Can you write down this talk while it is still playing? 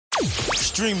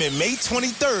Streaming May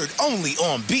 23rd only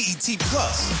on BET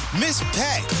Plus. Miss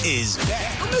Pat is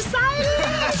back. I'm excited.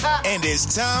 And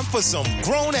it's time for some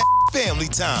grown-ass family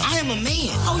time. I am a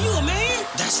man. Oh, you a man?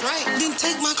 That's right. Then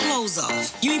take my clothes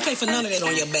off. You ain't pay for none of that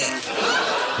on your back.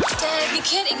 Dad, you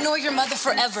can't ignore your mother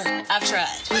forever. I've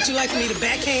tried. Would you like me to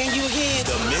backhand you again?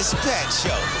 The Miss Pat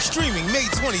Show. Streaming May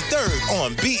 23rd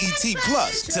on BET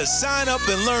Plus. To sign up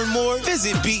and learn more,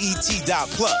 visit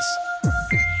BET.plus.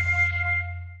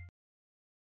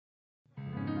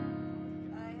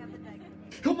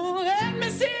 Come on, let me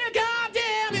see a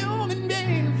goddamn human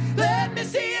being. Let me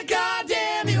see a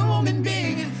goddamn human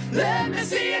being. Let me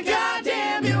see a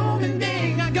goddamn human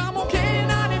being. I got more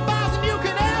K95s than you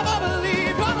could ever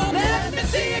believe. Come on, let me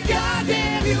see a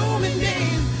goddamn human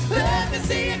being. Let me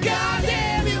see a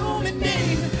goddamn human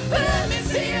being. Let me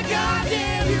see a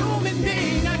goddamn human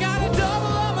being. I got a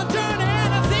double on my turn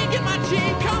and I think in my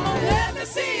cheek. Come on, let me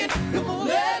see it. Come on,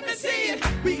 let me see it.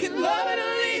 We can love it or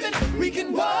leave it. We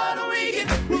can what or we can.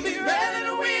 We'll be ready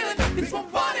to wheel it. It's more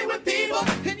funny with people.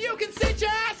 And you can sit your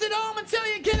ass at home until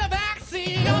you get a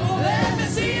vaccine. Come on, let me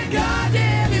see a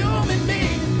goddamn human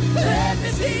being. Let me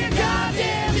see a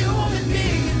goddamn human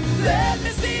being. Let me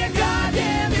see a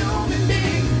goddamn human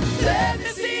being. Let me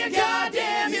see a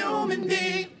goddamn human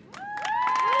being.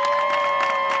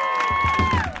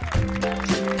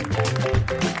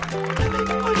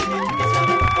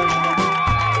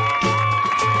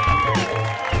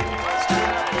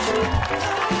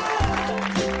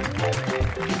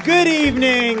 Good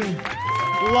evening,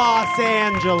 Los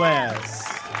Angeles.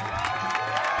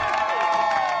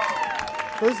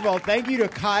 First of all, thank you to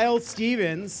Kyle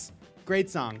Stevens. Great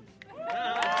song.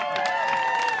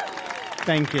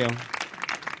 Thank you.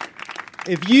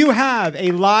 If you have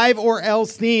a live or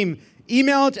else theme,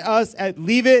 email it to us at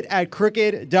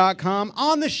leaveit@crooked.com.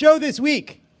 On the show this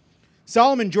week,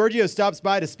 Solomon Giorgio stops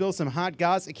by to spill some hot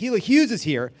goss. Akilah Hughes is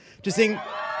here to sing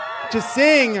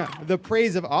the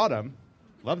praise of autumn.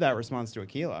 Love that response to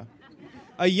Akilah.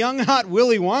 A young, hot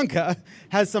Willy Wonka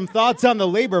has some thoughts on the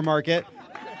labor market.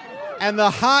 And the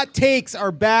hot takes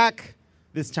are back,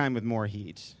 this time with more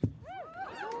heat.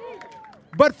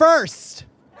 But first,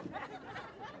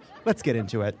 let's get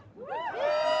into it.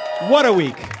 What a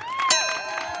week.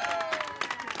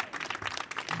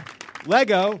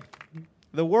 Lego,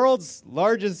 the world's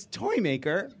largest toy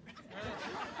maker,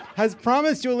 has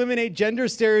promised to eliminate gender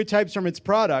stereotypes from its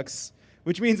products,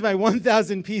 which means my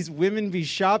 1,000-piece Women Be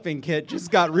Shopping kit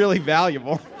just got really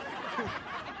valuable.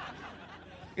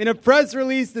 In a press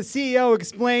release, the CEO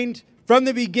explained, from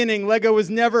the beginning, Lego was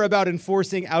never about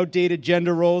enforcing outdated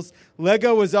gender roles.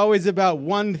 Lego was always about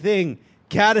one thing,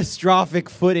 catastrophic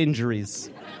foot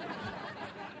injuries.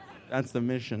 That's the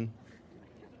mission.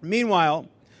 Meanwhile,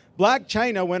 Blac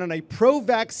Chyna went on a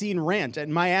pro-vaccine rant at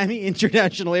Miami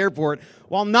International Airport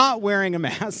while not wearing a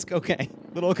mask. Okay,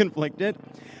 a little conflicted.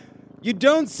 You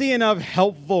don't see enough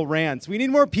helpful rants. We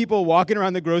need more people walking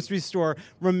around the grocery store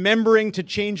remembering to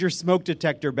change your smoke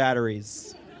detector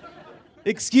batteries.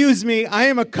 Excuse me, I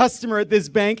am a customer at this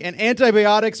bank and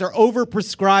antibiotics are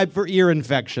overprescribed for ear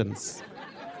infections.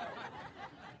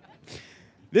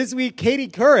 This week, Katie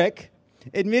Couric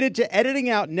admitted to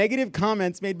editing out negative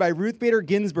comments made by Ruth Bader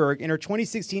Ginsburg in her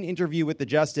 2016 interview with the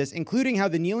Justice, including how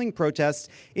the kneeling protests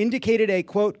indicated a,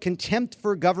 quote, contempt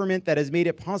for government that has made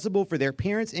it possible for their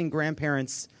parents and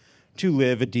grandparents to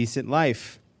live a decent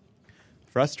life.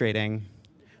 Frustrating.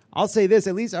 I'll say this,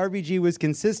 at least RBG was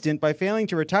consistent. By failing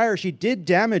to retire, she did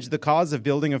damage the cause of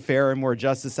building a fair and more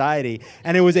just society,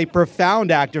 and it was a profound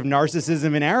act of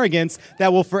narcissism and arrogance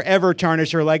that will forever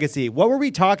tarnish her legacy. What were we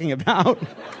talking about?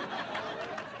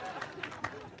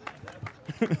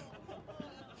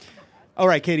 All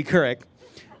right, Katie Couric.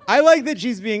 I like that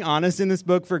she's being honest in this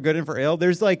book for good and for ill.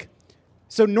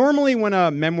 So normally when a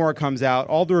memoir comes out,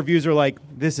 all the reviews are like,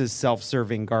 this is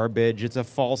self-serving garbage. It's a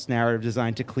false narrative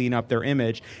designed to clean up their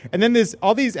image. And then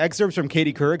all these excerpts from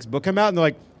Katie Couric's book come out, and they're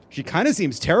like, she kind of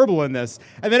seems terrible in this.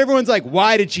 And then everyone's like,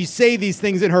 why did she say these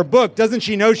things in her book? Doesn't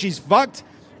she know she's fucked?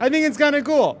 I think it's kind of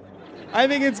cool. I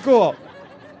think it's cool.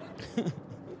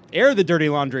 Air the dirty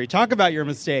laundry. Talk about your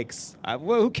mistakes.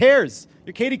 Who cares?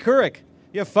 You're Katie Couric.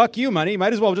 Yeah, fuck you, money. You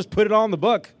might as well just put it all in the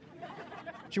book.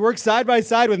 She worked side by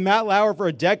side with Matt Lauer for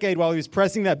a decade while he was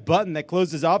pressing that button that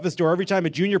closed his office door every time a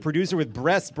junior producer with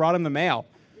breasts brought him the mail.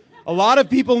 A lot of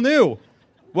people knew.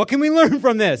 What can we learn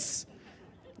from this?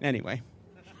 Anyway.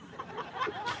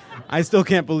 I still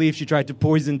can't believe she tried to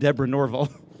poison Deborah Norville.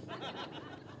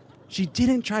 She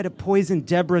didn't try to poison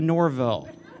Deborah Norville.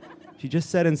 She just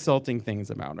said insulting things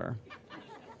about her.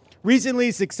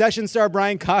 Recently, Succession star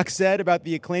Brian Cox said about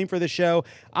the acclaim for the show,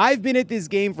 "I've been at this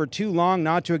game for too long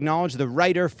not to acknowledge the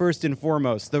writer first and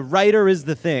foremost. The writer is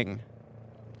the thing."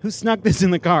 Who snuck this in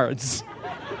the cards?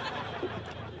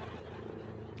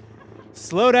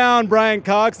 Slow down, Brian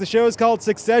Cox. The show is called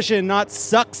Succession, not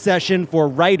Succession for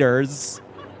writers.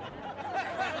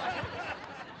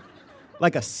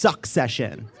 Like a suck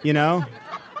session, you know?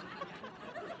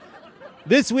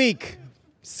 This week,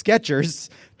 Skechers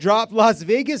dropped Las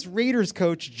Vegas Raiders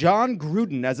coach John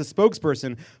Gruden as a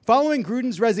spokesperson following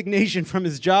Gruden's resignation from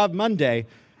his job Monday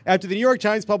after the New York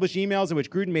Times published emails in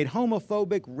which Gruden made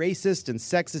homophobic, racist, and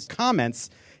sexist comments.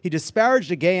 He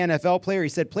disparaged a gay NFL player. He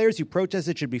said players who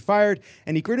protested should be fired,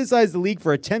 and he criticized the league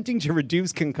for attempting to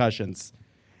reduce concussions.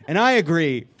 And I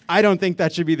agree. I don't think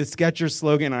that should be the Skechers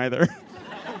slogan either.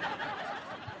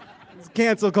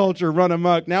 Cancel culture run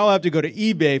amok. Now I'll have to go to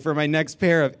eBay for my next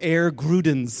pair of Air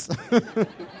Grudens.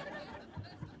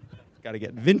 Got to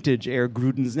get vintage Air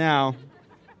Grudens now.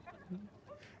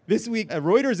 This week, a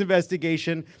Reuters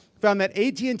investigation found that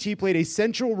AT&T played a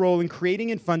central role in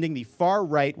creating and funding the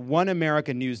far-right One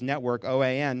America News Network,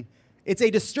 OAN. It's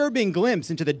a disturbing glimpse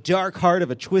into the dark heart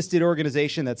of a twisted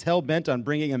organization that's hell-bent on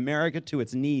bringing America to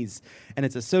its knees, and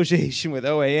its association with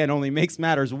OAN only makes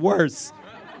matters worse.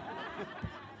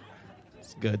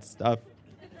 Good stuff.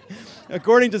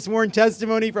 According to sworn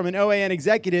testimony from an OAN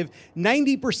executive,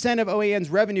 90% of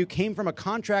OAN's revenue came from a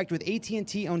contract with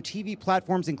AT&T-owned TV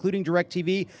platforms, including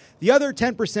DirecTV. The other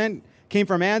 10% came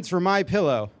from ads for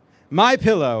MyPillow.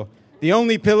 MyPillow, the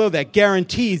only pillow that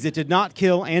guarantees it did not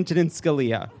kill Antonin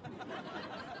Scalia.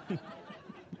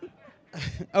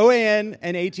 OAN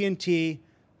and AT&T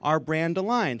are brand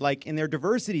aligned. Like in their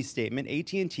diversity statement,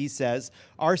 AT&T says,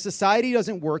 "Our society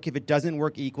doesn't work if it doesn't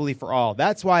work equally for all.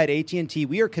 That's why at AT&T,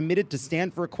 we are committed to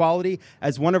stand for equality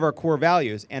as one of our core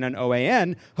values." And on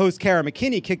OAN, host Kara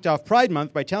McKinney kicked off Pride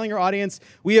Month by telling her audience,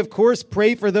 "We, of course,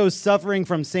 pray for those suffering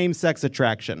from same-sex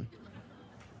attraction."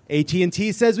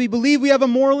 AT&T says, "We believe we have a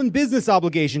moral and business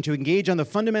obligation to engage on the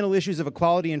fundamental issues of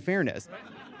equality and fairness."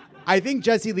 I think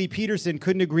Jesse Lee Peterson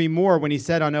couldn't agree more when he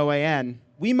said on OAN,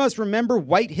 "We must remember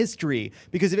white history,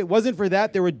 because if it wasn't for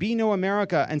that, there would be no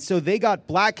America. And so they got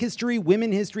black history,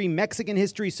 women history, Mexican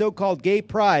history, so-called gay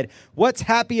pride. What's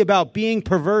happy about being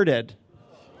perverted?"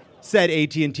 Said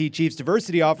AT&T Chief's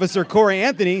Diversity Officer Corey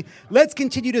Anthony. "Let's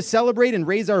continue to celebrate and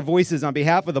raise our voices on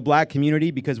behalf of the black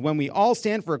community, because when we all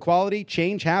stand for equality,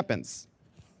 change happens."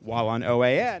 While on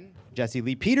OAN, Jesse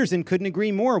Lee Peterson couldn't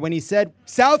agree more when he said,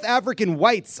 "South African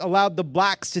whites allowed the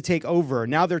blacks to take over.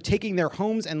 Now they're taking their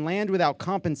homes and land without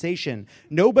compensation.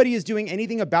 Nobody is doing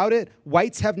anything about it.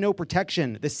 Whites have no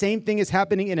protection. The same thing is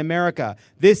happening in America.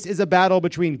 This is a battle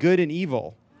between good and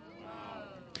evil."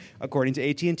 According to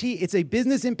AT&T, it's a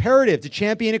business imperative to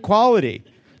champion equality,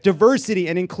 diversity,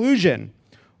 and inclusion.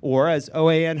 Or as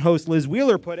OAN host Liz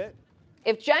Wheeler put it,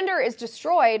 "If gender is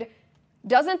destroyed,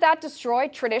 doesn't that destroy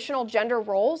traditional gender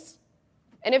roles?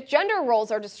 And if gender roles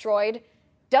are destroyed,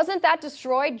 doesn't that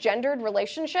destroy gendered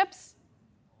relationships?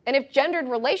 And if gendered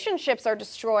relationships are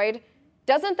destroyed,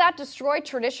 doesn't that destroy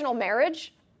traditional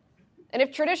marriage? And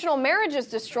if traditional marriage is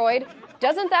destroyed,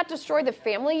 doesn't that destroy the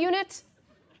family unit?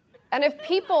 And if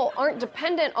people aren't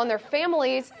dependent on their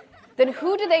families, then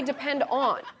who do they depend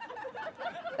on?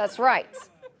 That's right,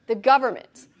 the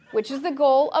government, which is the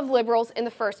goal of liberals in the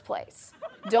first place.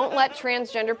 Don't let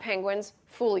transgender penguins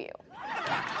fool you."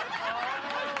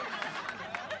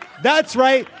 That's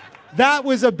right. That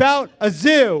was about a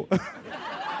zoo.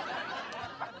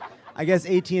 I guess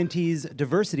AT&T's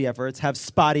diversity efforts have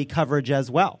spotty coverage as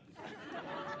well.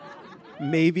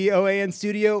 Maybe OAN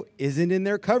Studio isn't in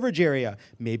their coverage area.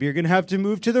 Maybe you're going to have to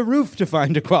move to the roof to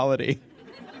find equality.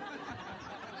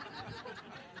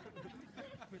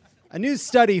 A new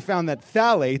study found that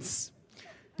phthalates,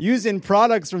 used in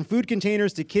products from food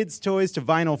containers to kids' toys to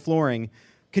vinyl flooring,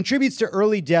 contributes to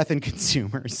early death in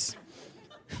consumers.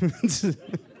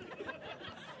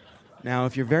 Now,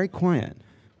 if you're very quiet,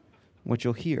 what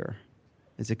you'll hear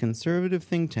is a conservative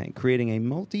think tank creating a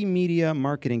multimedia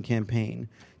marketing campaign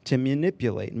to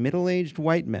manipulate middle-aged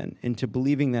white men into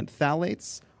believing that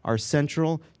phthalates are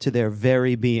central to their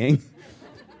very being.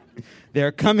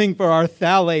 They're coming for our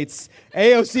phthalates.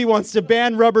 AOC wants to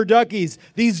ban rubber duckies.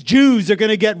 These Jews are going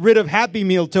to get rid of Happy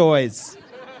Meal toys.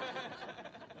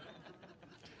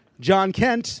 John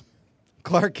Kent,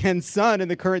 Clark Kent's son and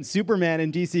the current Superman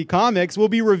in DC Comics, will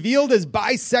be revealed as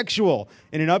bisexual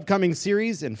in an upcoming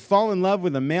series and fall in love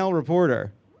with a male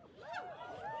reporter.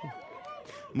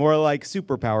 More like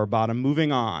Superpower Bottom.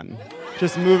 Moving on.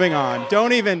 Just moving on.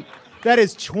 Don't even... That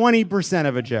is 20%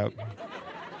 of a joke.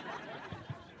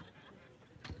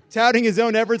 Touting his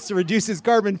own efforts to reduce his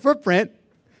carbon footprint,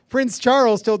 Prince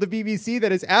Charles told the BBC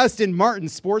that his Aston Martin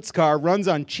sports car runs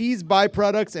on cheese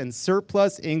byproducts and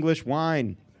surplus English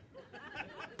wine.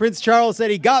 Prince Charles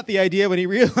said he got the idea when he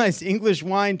realized English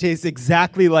wine tastes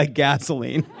exactly like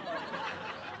gasoline.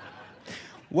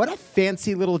 What a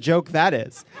fancy little joke that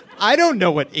is. I don't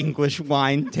know what English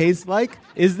wine tastes like.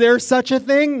 Is there such a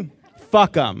thing?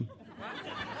 Fuck 'em.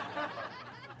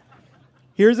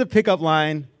 Here's a pickup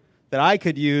line that I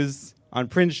could use on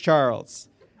Prince Charles.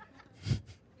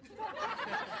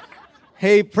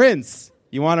 Hey, Prince,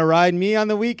 you want to ride me on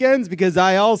the weekends? Because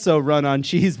I also run on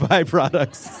cheese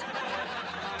byproducts.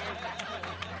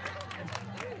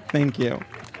 Thank you.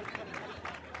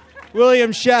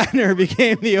 William Shatner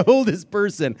became the oldest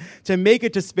person to make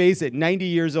it to space at 90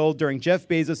 years old during Jeff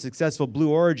Bezos' successful Blue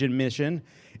Origin mission.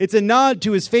 It's a nod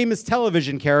to his famous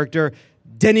television character,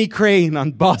 Denny Crane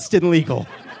on Boston Legal.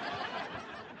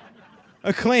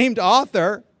 Acclaimed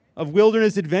author of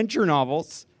wilderness adventure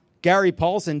novels, Gary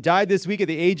Paulson died this week at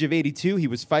the age of 82. He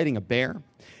was fighting a bear.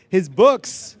 His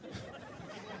books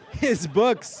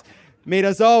made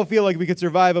us all feel like we could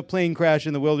survive a plane crash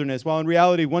in the wilderness, while in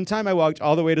reality, one time I walked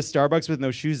all the way to Starbucks with no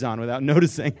shoes on without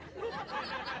noticing.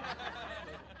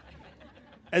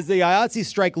 As the IATSE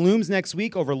strike looms next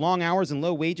week over long hours and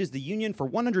low wages, the Union for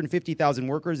 150,000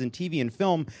 workers in TV and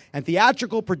film and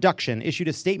theatrical production issued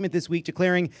a statement this week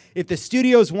declaring if the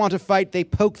studios want to fight, they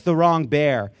poked the wrong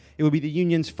bear. It would be the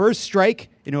union's first strike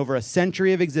in over a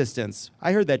century of existence.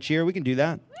 I heard that cheer. We can do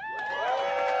that.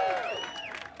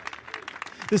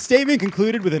 The statement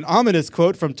concluded with an ominous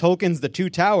quote from Tolkien's The Two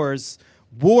Towers.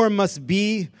 War must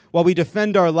be while we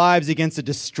defend our lives against a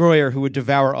destroyer who would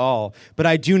devour all. But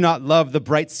I do not love the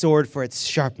bright sword for its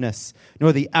sharpness,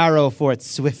 nor the arrow for its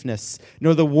swiftness,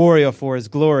 nor the warrior for his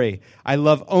glory. I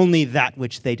love only that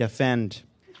which they defend.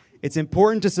 It's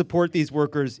important to support these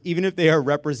workers, even if they are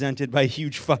represented by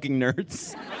huge fucking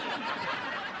nerds.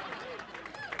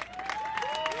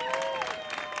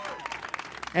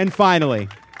 And finally,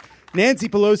 Nancy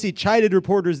Pelosi chided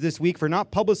reporters this week for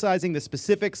not publicizing the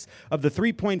specifics of the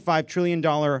 $3.5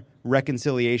 trillion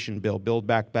reconciliation bill, Build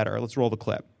Back Better. Let's roll the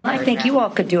clip. I think you all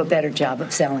could do a better job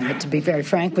of selling it, to be very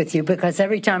frank with you, because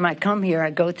every time I come here,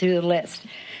 I go through the list.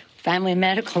 Family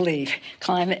medical leave,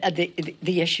 climate,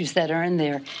 the issues that are in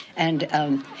there.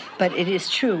 But it is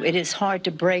true, it is hard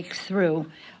to break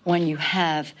through when you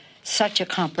have such a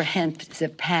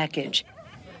comprehensive package.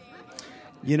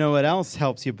 You know what else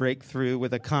helps you break through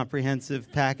with a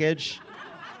comprehensive package?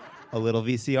 A little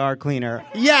VCR cleaner.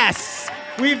 Yes!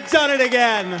 We've done it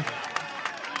again!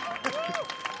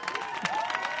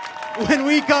 When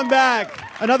we come back,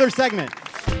 another segment.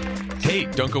 Hey,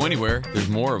 don't go anywhere. There's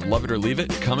more of Love It or Leave It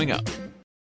coming up.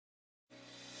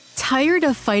 Tired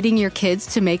of fighting your kids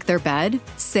to make their bed?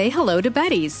 Say hello to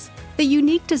Betty's. The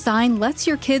unique design lets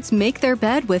your kids make their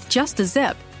bed with just a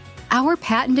zip. Our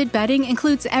patented bedding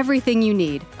includes everything you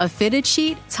need: a fitted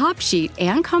sheet, top sheet,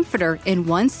 and comforter in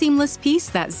one seamless piece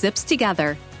that zips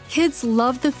together. Kids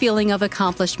love the feeling of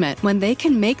accomplishment when they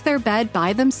can make their bed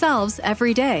by themselves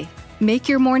every day. Make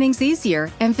your mornings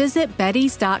easier and visit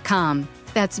Beddys.com.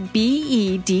 That's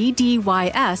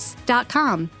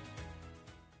BEDDYS.com.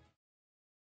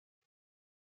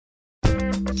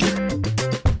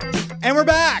 And we're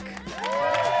back!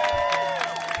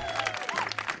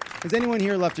 Has anyone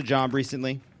here left a job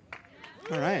recently?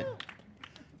 All right.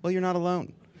 Well, you're not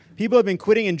alone. People have been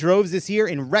quitting in droves this year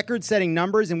in record-setting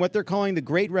numbers in what they're calling the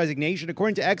Great Resignation,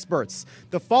 according to experts.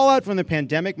 The fallout from the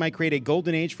pandemic might create a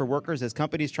golden age for workers as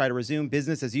companies try to resume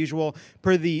business as usual.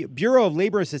 Per the Bureau of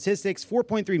Labor Statistics,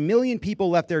 4.3 million people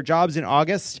left their jobs in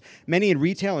August, many in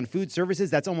retail and food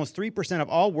services. That's almost 3% of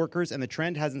all workers, and the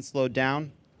trend hasn't slowed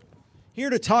down.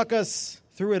 Here to talk us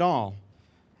through it all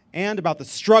and about the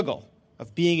struggle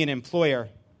of being an employer,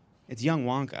 it's Young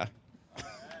Wonka.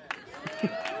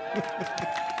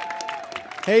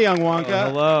 Hey, Young Wonka.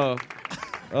 Hello.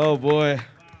 Oh, boy.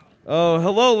 Oh,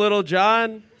 hello, little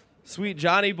John. Sweet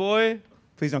Johnny boy.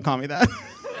 Please don't call me that.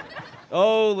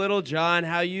 Oh, little John,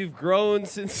 how you've grown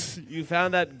since you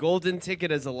found that golden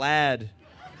ticket as a lad.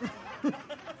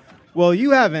 Well, you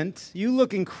haven't. You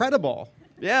look incredible.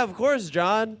 Yeah, of course,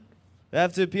 John. I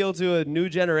have to appeal to a new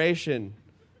generation.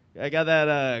 I got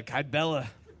that Kybella.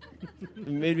 It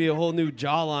made me a whole new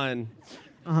jawline.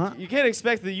 Uh-huh. You can't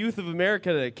expect the youth of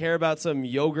America to care about some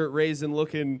yogurt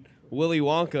raisin-looking Willy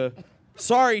Wonka.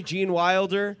 Sorry, Gene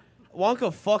Wilder.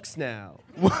 Wonka fucks now.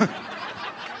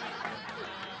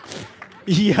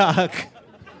 Yuck.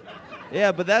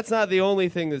 Yeah, but that's not the only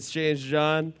thing that's changed,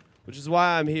 John, which is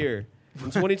why I'm here.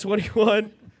 In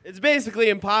 2021, it's basically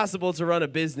impossible to run a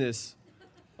business.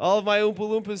 All of my Oompa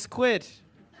Loompas quit.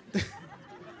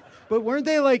 But weren't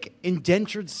they like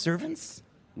indentured servants?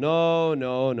 No.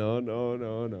 No? No,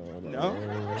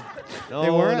 They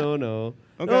weren't? no.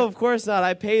 Okay. No, of course not.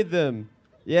 I paid them.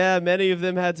 Yeah, many of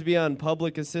them had to be on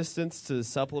public assistance to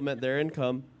supplement their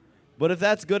income. But if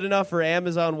that's good enough for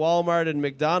Amazon, Walmart, and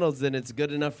McDonald's, then it's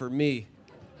good enough for me.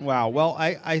 Wow. Well,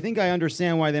 I think I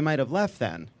understand why they might have left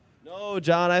then. No,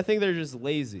 John, I think they're just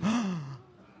lazy.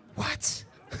 What?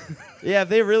 Yeah, if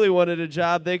they really wanted a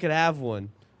job, they could have one.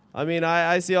 I mean,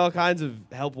 I see all kinds of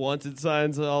help wanted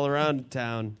signs all around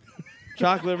town.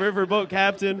 Chocolate River boat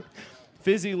captain,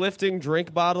 fizzy lifting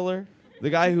drink bottler, the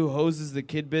guy who hoses the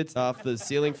kid bits off the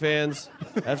ceiling fans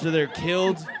after they're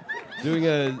killed, doing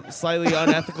a slightly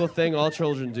unethical thing all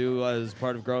children do as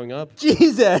part of growing up.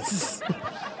 Jesus!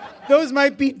 Those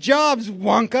might be jobs,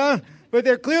 Wonka, but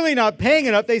they're clearly not paying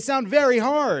enough. They sound very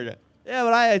hard. Yeah,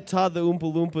 but I taught the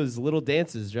Oompa Loompas little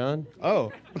dances, John.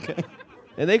 Oh, okay.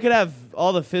 And they could have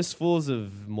all the fistfuls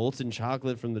of molten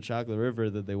chocolate from the Chocolate River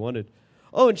that they wanted.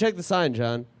 Oh, and check the sign,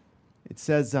 John. It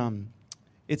says,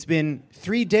 it's been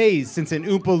 3 days since an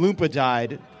Oompa Loompa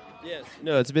died. Yes.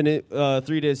 No, it's been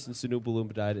 3 days since an Oompa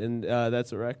Loompa died, and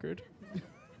that's a record.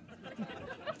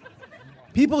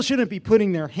 People shouldn't be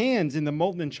putting their hands in the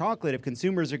molten chocolate if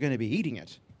consumers are going to be eating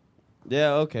it.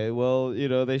 Yeah, okay. Well,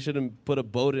 they shouldn't put a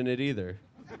boat in it either.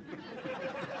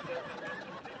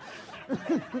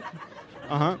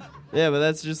 Uh-huh. Yeah, but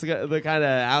that's just the kind of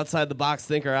outside-the-box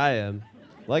thinker I am.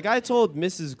 Like I told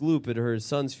Mrs. Gloop at her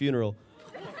son's funeral,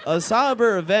 a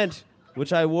somber event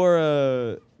which I wore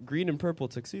a green and purple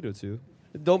tuxedo to.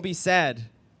 Don't be sad.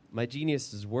 My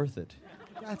genius is worth it.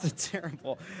 That's a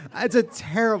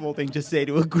terrible thing to say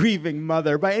to a grieving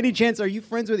mother. By any chance, are you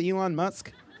friends with Elon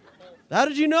Musk? How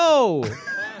did you know?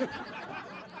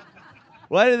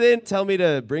 Why did they tell me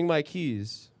to bring my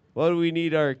keys? Why do we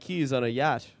need our keys on a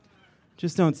yacht?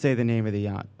 Just don't say the name of the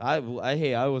yacht. I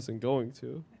wasn't going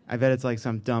to. I bet it's like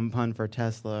some dumb pun for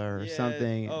Tesla or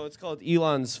something. Oh, it's called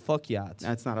Elon's Fuck Yacht.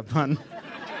 That's not a pun.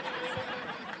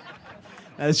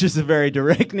 That's just a very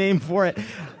direct name for it.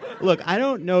 Look, I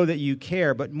don't know that you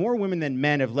care, but more women than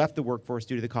men have left the workforce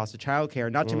due to the cost of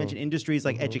childcare, not to mention industries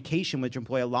like education, which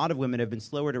employ a lot of women, have been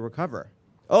slower to recover.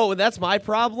 Oh, and that's my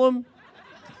problem?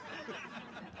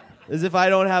 As if I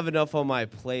don't have enough on my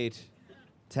plate.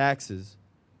 Taxes.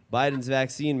 Biden's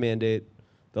vaccine mandate.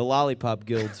 The Lollipop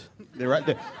Guild.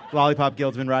 The Lollipop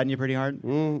Guild's been riding you pretty hard?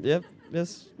 Yep.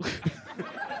 Yes.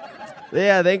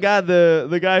 Yeah, thank God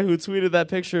the guy who tweeted that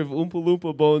picture of Oompa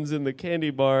Loompa bones in the candy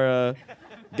bar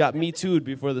got Me Too'd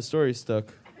before the story stuck.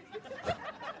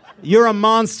 You're a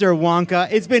monster, Wonka.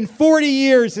 It's been 40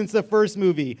 years since the first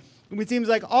movie. It seems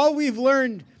like all we've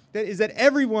learned is that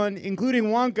everyone, including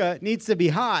Wonka, needs to be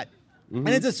hot. And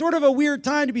it's a sort of a weird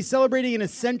time to be celebrating an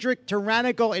eccentric,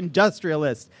 tyrannical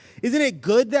industrialist. Isn't it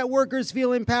good that workers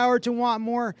feel empowered to want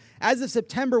more? As of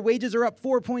September, wages are up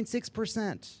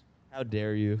 4.6%. How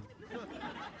dare you?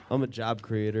 I'm a job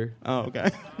creator. Oh,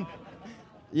 okay.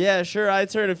 Yeah, sure, I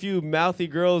turn a few mouthy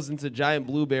girls into giant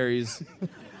blueberries.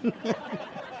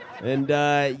 And,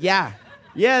 yeah,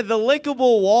 the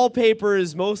lickable wallpaper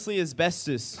is mostly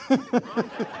asbestos.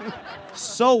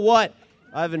 So what?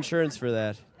 I have insurance for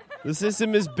that. The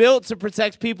system is built to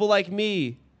protect people like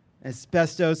me.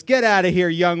 Asbestos, get out of here,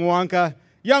 young Wonka.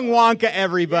 Young Wonka,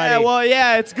 everybody.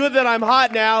 Yeah, it's good that I'm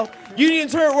hot now. Union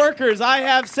turret workers, I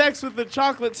have sex with the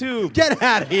chocolate tube. Get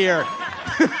out of here.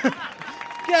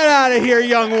 Get out of here,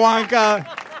 young Wonka.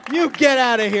 You get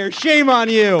out of here. Shame on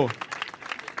you.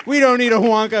 We don't need a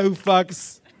Wonka who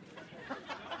fucks.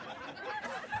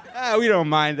 We don't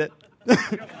mind it.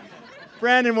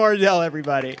 Brandon Wardell,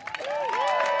 everybody.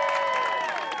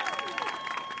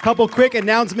 Couple quick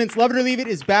announcements. Love It or Leave It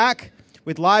is back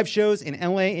with live shows in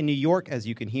LA and New York, as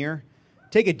you can hear.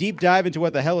 Take a deep dive into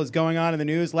what the hell is going on in the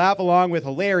news. Laugh along with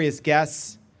hilarious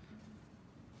guests.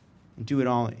 And do it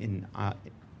all in...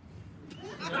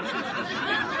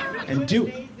 and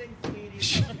do...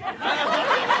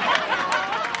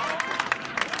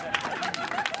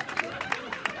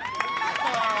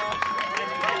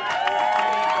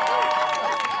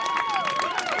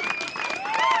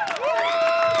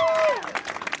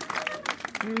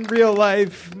 Real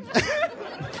life.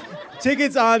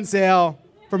 Tickets on sale.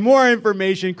 For more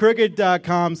information,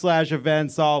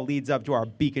 crooked.com/events. All leads up to our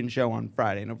Beacon show on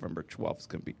Friday, November 12th. It's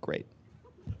going to be great.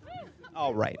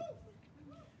 All right.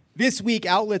 This week,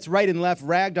 outlets right and left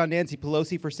ragged on Nancy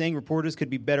Pelosi for saying reporters could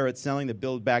be better at selling the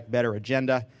Build Back Better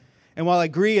agenda. And while I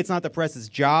agree it's not the press's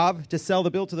job to sell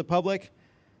the bill to the public,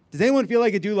 does anyone feel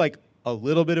like it do like a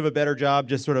little bit of a better job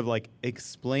just sort of like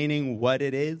explaining what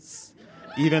it is?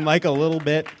 Even like a little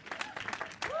bit.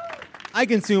 I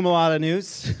consume a lot of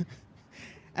news.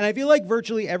 And I feel like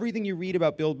virtually everything you read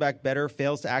about Build Back Better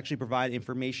fails to actually provide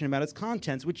information about its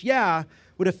contents, which,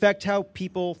 would affect how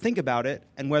people think about it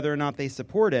and whether or not they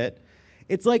support it.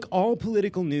 It's like all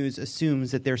political news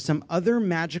assumes that there's some other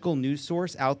magical news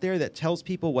source out there that tells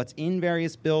people what's in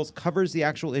various bills, covers the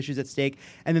actual issues at stake,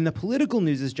 and then the political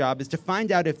news's job is to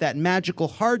find out if that magical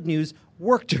hard news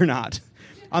worked or not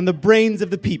on the brains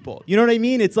of the people. You know what I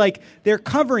mean? It's like they're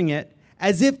covering it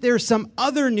as if there's some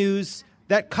other news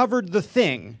that covered the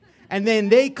thing, and then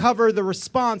they cover the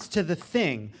response to the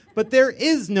thing. But there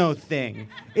is no thing.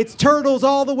 It's turtles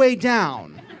all the way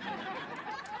down.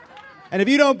 And if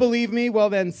you don't believe me, well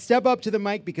then step up to the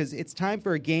mic because it's time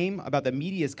for a game about the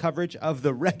media's coverage of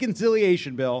the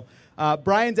reconciliation bill.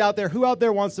 Brian's out there. Who out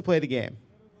there wants to play the game?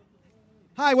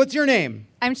 Hi, what's your name?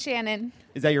 I'm Shannon.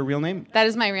 Is that your real name? That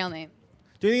is my real name.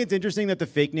 Do you think it's interesting that the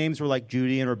fake names were like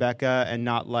Judy and Rebecca and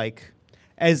not like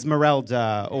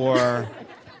Esmeralda or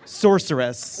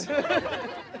Sorceress?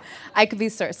 I could be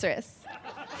Sorceress.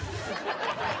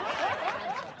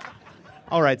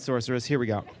 All right, Sorceress, here we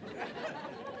go.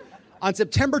 On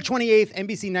September 28th,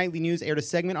 NBC Nightly News aired a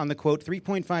segment on the, quote,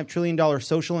 $3.5 trillion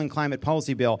social and climate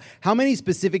policy bill. How many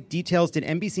specific details did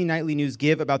NBC Nightly News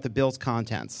give about the bill's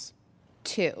contents?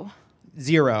 2.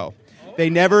 0.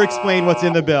 They never explain what's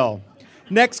in the bill.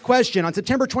 Next question. On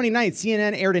September 29th,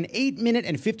 CNN aired an 8-minute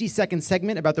and 50-second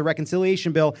segment about the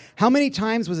reconciliation bill. How many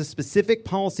times was a specific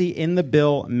policy in the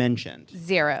bill mentioned?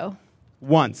 0.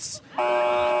 Once.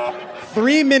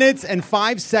 3 minutes and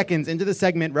 5 seconds into the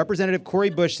segment, Representative Cori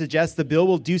Bush suggests the bill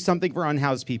will do something for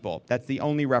unhoused people. That's the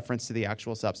only reference to the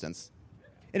actual substance.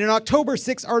 In an October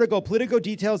 6 article, Politico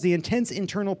details the intense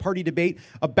internal party debate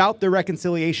about the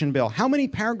reconciliation bill. How many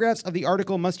paragraphs of the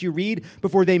article must you read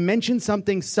before they mention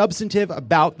something substantive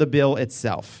about the bill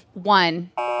itself? 1.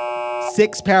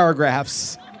 6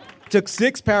 paragraphs. Took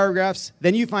 6 paragraphs.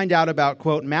 Then you find out about,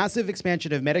 quote, massive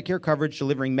expansion of Medicare coverage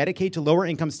delivering Medicaid to lower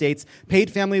income states,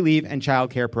 paid family leave, and child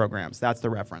care programs. That's the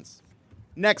reference.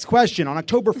 Next question. On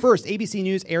October 1st, ABC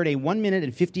News aired a 1 minute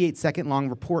and 58-second long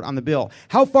report on the bill.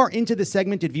 How far into the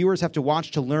segment did viewers have to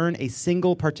watch to learn a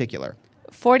single particular?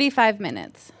 45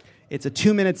 minutes. It's a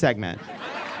 2-minute segment.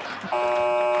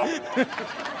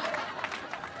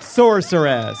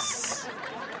 Sorceress.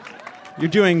 You're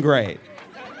doing great.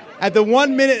 At the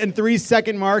 1 minute and 3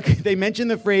 second mark, they mention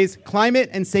the phrase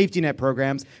climate and safety net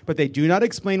programs, but they do not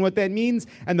explain what that means.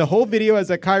 And the whole video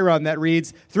has a chyron that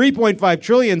reads, 3.5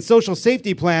 trillion social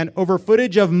safety plan over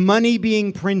footage of money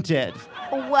being printed.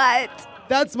 What?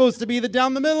 That's supposed to be the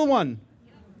down the middle one.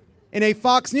 In a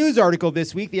Fox News article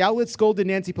this week, the outlet scolded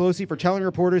Nancy Pelosi for telling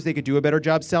reporters they could do a better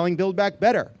job selling Build Back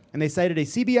Better. And they cited a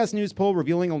CBS News poll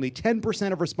revealing only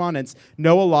 10% of respondents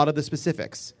know a lot of the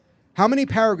specifics. How many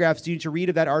paragraphs do you need to read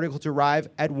of that article to arrive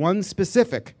at one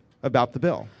specific about the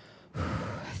bill?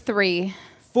 3.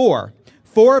 4.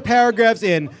 4 paragraphs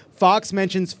in, Fox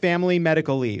mentions family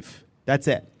medical leave. That's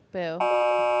it. Boo.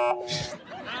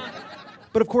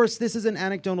 But of course, this is an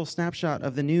anecdotal snapshot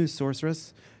of the news,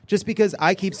 Sorceress. Just because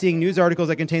I keep seeing news articles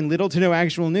that contain little to no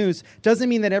actual news doesn't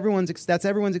mean that that's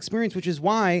everyone's experience, which is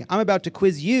why I'm about to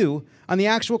quiz you on the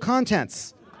actual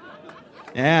contents.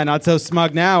 Yeah, not so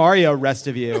smug now, are you, rest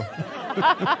of you?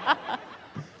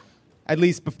 At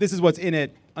least this is what's in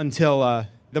it until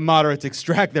the moderates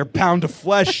extract their pound of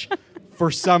flesh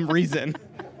for some reason.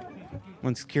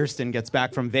 Once Kirsten gets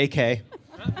back from vacay.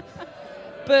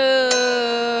 Boo.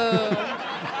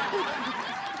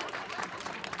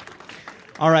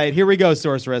 All right, here we go,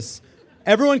 Sorceress.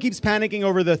 Everyone keeps panicking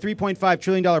over the $3.5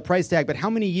 trillion price tag, but how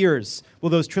many years will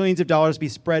those trillions of dollars be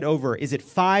spread over? Is it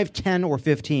 5, 10, or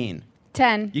 15?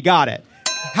 10. You got it.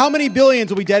 How many billions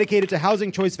will be dedicated to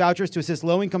housing choice vouchers to assist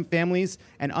low-income families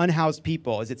and unhoused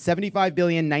people? Is it 75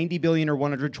 billion, 90 billion, or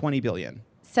 120 billion?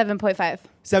 7.5.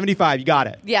 75, you got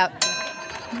it. Yep.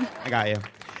 I got you.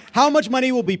 How much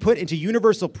money will be put into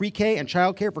universal pre-K and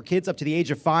childcare for kids up to the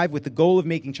age of 5 with the goal of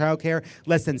making childcare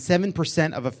less than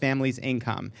 7% of a family's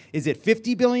income? Is it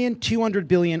 50 billion, 200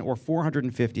 billion, or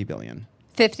 450 billion?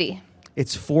 50.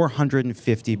 It's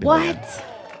 450 billion. What?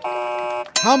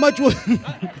 How much will...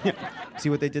 See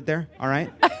what they did there? All right.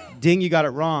 Ding, you got it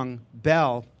wrong.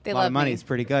 Bell, They a lot love of money. me. It's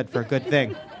pretty good for a good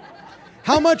thing.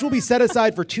 How much will be set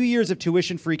aside for 2 years of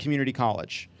tuition-free community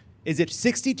college? Is it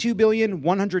 62 billion,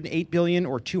 108 billion,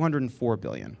 or 204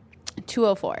 billion?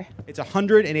 204. It's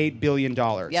 $108 billion.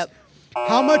 Yep.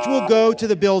 How much will go to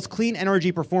the bill's clean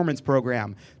energy performance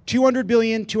program? 200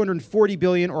 billion, 240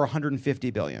 billion, or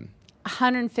 150 billion?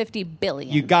 150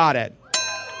 billion. You got it.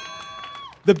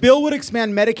 The bill would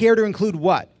expand Medicare to include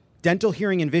what? Dental,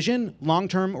 hearing, and vision,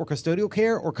 long-term or custodial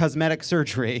care, or cosmetic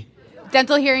surgery?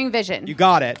 Dental, hearing, vision. You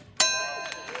got it.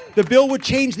 The bill would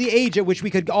change the age at which we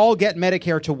could all get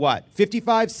Medicare to what?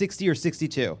 55, 60, or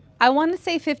 62? I want to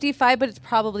say 55, but it's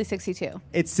probably 62.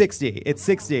 It's 60. It's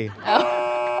 60.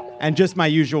 Oh. And just my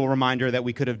usual reminder that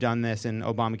we could have done this in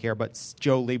Obamacare, but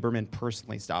Joe Lieberman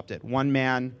personally stopped it. One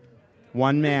man,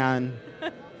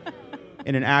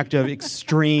 in an act of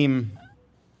extreme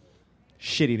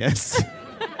shittiness.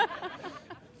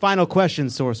 Final question,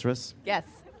 Sorceress. Yes.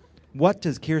 What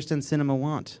does Kirsten Sinema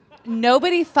want?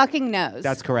 Nobody fucking knows.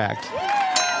 That's correct.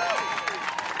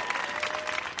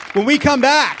 When we come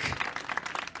back,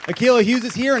 Akilah Hughes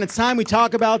is here, and it's time we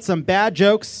talk about some bad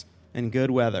jokes and good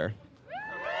weather.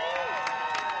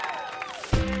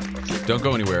 Don't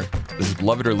go anywhere. This is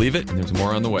Love It or Leave It, and there's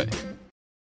more on the way.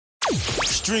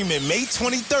 Streaming May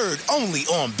 23rd only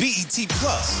on BET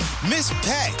Plus. Miss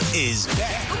Pat is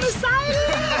back. I'm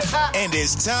excited. And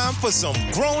it's time for some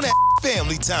grown-ass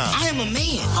family time. I am a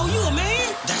man. Oh, you a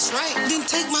man? That's right. Then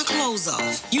take my clothes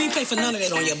off. You ain't pay for none of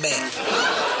that on your back.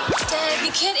 Dad,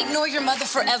 you can't ignore your mother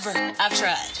forever. I've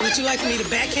tried. Would you like me to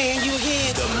backhand you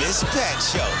again? The Miss Pat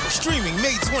Show. Streaming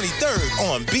May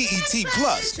 23rd on BET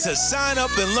Plus. To sign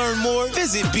up and learn more,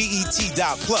 visit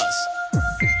BET.plus.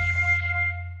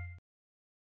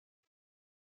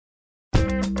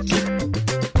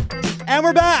 And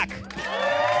we're back.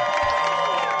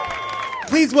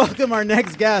 Please welcome our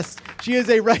next guest. She is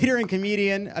a writer and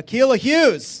comedian, Akilah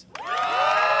Hughes.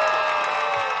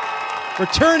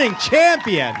 Returning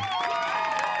champion.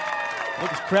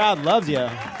 Look, this crowd loves you.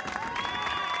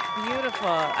 Beautiful.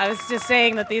 I was just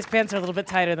saying that these pants are a little bit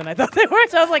tighter than I thought they were,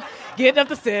 so I was like, getting up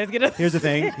the stairs, Here's the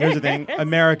thing.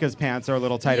 America's pants are a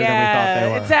little tighter than we thought they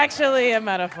were. It's actually a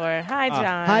metaphor. Hi,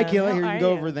 John. Hi, Akilah. Here, you How can are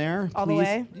go you? over there. All the please.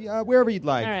 way? Wherever you'd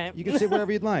like. All right. You can sit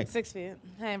wherever you'd like. 6 feet.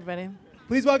 Hi, everybody.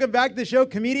 Please welcome back to the show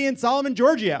comedian Solomon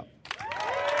Giorgio.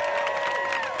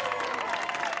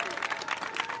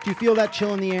 Do you feel that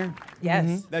chill in the air? Yes.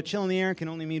 Mm-hmm. That chill in the air can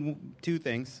only mean two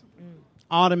things.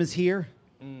 Autumn is here,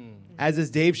 as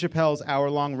is Dave Chappelle's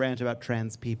hour-long rant about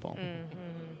trans people.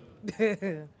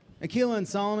 Akilah and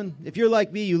Solomon, if you're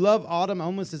like me, you love autumn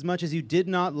almost as much as you did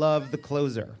not love The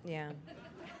Closer. Yeah.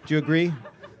 Do you agree?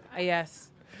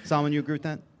 Yes. Solomon, you agree with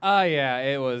that? Yeah,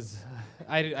 it was.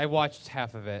 I watched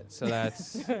half of it, so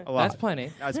that's A lot. That's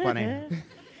plenty. That's plenty.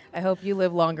 I hope you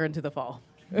live longer into the fall.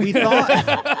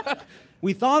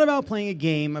 We thought about playing a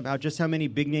game about just how many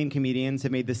big-name comedians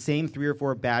have made the same 3 or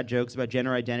 4 bad jokes about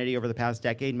gender identity over the past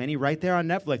decade, many right there on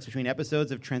Netflix, between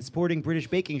episodes of transporting British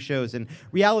baking shows and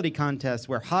reality contests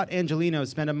where hot Angelinos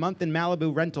spend a month in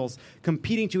Malibu rentals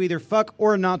competing to either fuck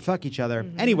or not fuck each other.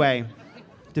 Anyway,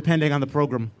 depending on the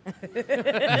program.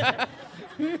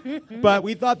 But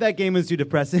we thought that game was too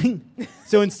depressing.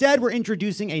 So instead, we're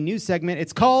introducing a new segment.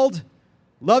 It's called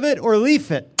Love It or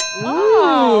Leave It.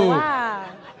 Oh, wow.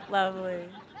 Lovely.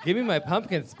 Give me my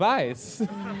pumpkin spice.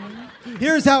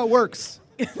 Here's how it works.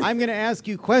 I'm going to ask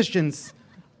you questions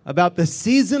about the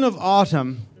season of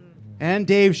autumn and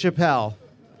Dave Chappelle.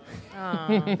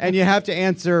 And you have to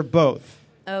answer both.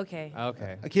 Okay.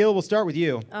 Okay. Akilah, we'll start with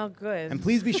you. Oh, good. And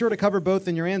please be sure to cover both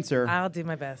in your answer. I'll do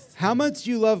my best. How much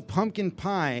do you love pumpkin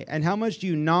pie, and how much do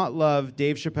you not love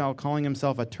Dave Chappelle calling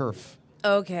himself a TERF?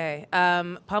 Okay.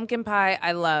 Pumpkin pie,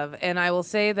 I love. And I will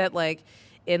say that, like,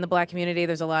 in the black community,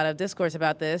 there's a lot of discourse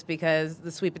about this because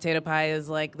the sweet potato pie is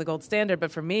like the gold standard.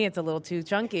 But for me, it's a little too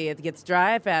chunky. It gets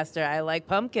dry faster. I like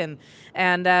pumpkin.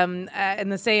 And in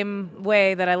the same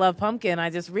way that I love pumpkin,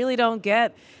 I just really don't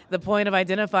get the point of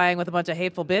identifying with a bunch of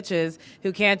hateful bitches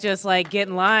who can't just like get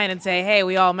in line and say, hey,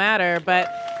 we all matter.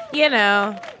 But, you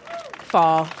know,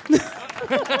 fall.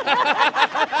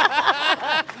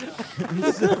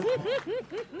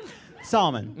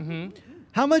 Solomon,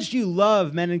 how much do you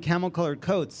love men in camel-colored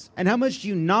coats? And how much do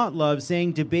you not love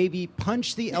saying to baby,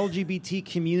 punch the LGBT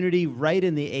community right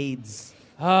in the AIDS?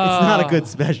 It's not a good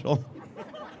special.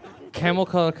 Camel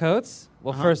color coats?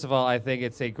 Well, first of all, I think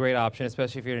it's a great option,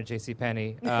 especially if you're in a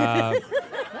JCPenney.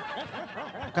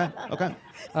 Okay.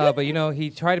 But, you know,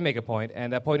 he tried to make a point,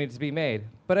 and that point needs to be made.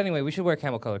 But anyway, we should wear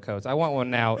camel color coats. I want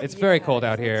one now. It's very cold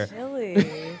out here.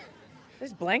 Chilly.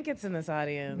 There's blankets in this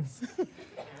audience.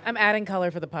 I'm adding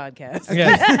color for the podcast.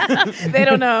 Yes. They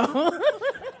don't know.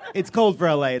 It's cold for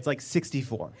LA. It's like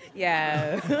 64.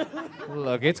 Yeah.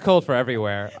 Look, it's cold for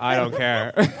everywhere. I don't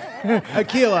care.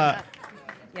 Akilah,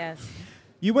 Yes.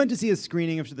 you went to see a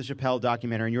screening of the Chappelle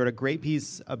documentary, and you wrote a great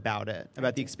piece about it,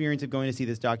 about the experience of going to see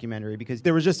this documentary, because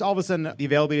there was just all of a sudden the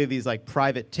availability of these like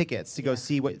private tickets to go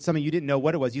see something you didn't know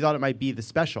what it was. You thought it might be the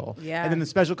special. Yeah. And then the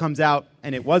special comes out,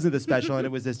 and it wasn't the special, and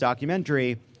it was this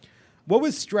documentary. What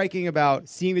was striking about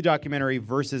seeing the documentary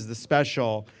versus the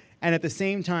special? And at the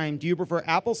same time, do you prefer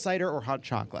apple cider or hot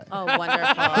chocolate? Oh,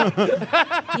 wonderful.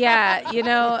 Yeah,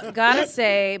 gotta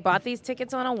say, bought these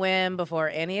tickets on a whim before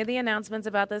any of the announcements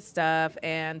about this stuff.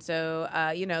 And so,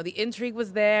 the intrigue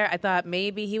was there. I thought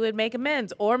maybe he would make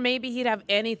amends or maybe he'd have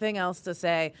anything else to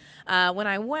say. When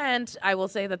I went, I will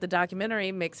say that the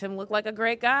documentary makes him look like a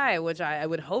great guy, which I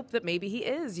would hope that maybe he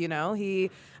is.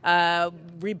 He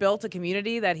rebuilt a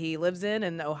community that he lives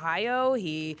in Ohio.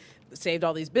 He saved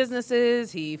all these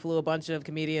businesses. He flew a bunch of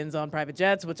comedians on private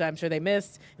jets, which I'm sure they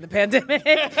missed in the pandemic.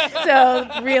 So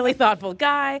really thoughtful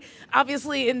guy.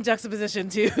 Obviously in juxtaposition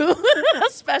to a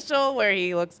special where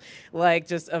he looks like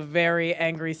just a very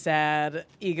angry, sad,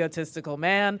 egotistical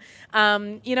man.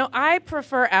 I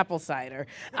prefer apple cider.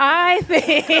 I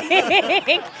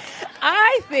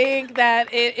think that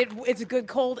it's a good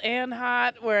cold and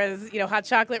hot, whereas, hot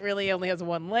chocolate really only has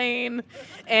one lane.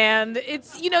 And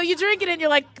it's, you drink it and you're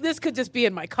like, this could just be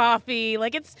in my coffee.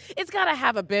 Like it's got to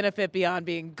have a benefit beyond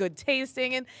being good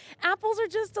tasting. And apples are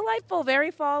just delightful, very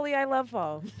fall-y. I love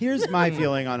fall. Here's my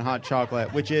feeling on hot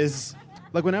chocolate, which is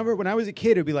like when I was a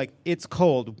kid, it'd be like, it's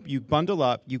cold. You bundle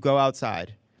up, you go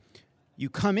outside,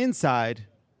 you come inside,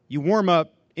 you warm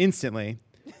up instantly,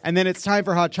 and then it's time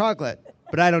for hot chocolate.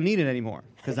 But I don't need it anymore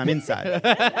because I'm inside.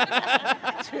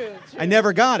 True. I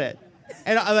never got it.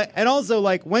 And also,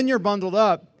 like, when you're bundled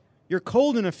up, you're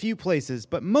cold in a few places,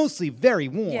 but mostly very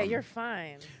warm. Yeah, you're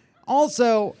fine.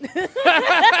 Also,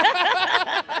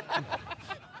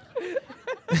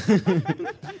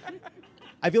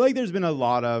 I feel like there's been a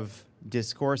lot of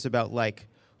discourse about, like,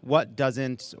 what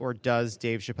doesn't or does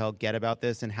Dave Chappelle get about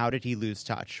this, and how did he lose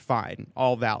touch? Fine,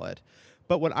 all valid.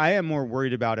 But what I am more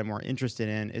worried about and more interested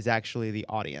in is actually the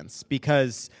audience,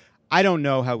 because I don't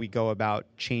know how we go about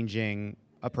changing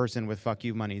a person with fuck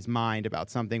you money's mind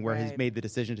about something where he's made the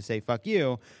decision to say fuck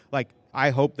you. Like, I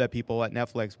hope that people at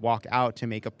Netflix walk out to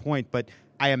make a point, but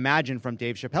I imagine from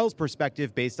Dave Chappelle's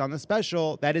perspective, based on the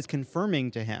special, that is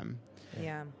confirming to him.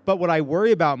 Yeah. But what I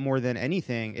worry about more than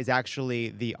anything is actually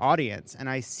the audience. And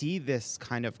I see this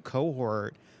kind of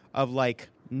cohort of, like,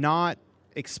 not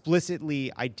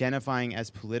explicitly identifying as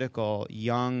political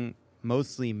young,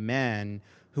 mostly men,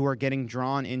 who are getting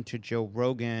drawn into Joe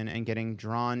Rogan and getting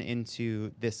drawn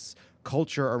into this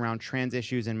culture around trans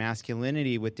issues and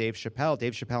masculinity with Dave Chappelle.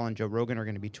 Dave Chappelle and Joe Rogan are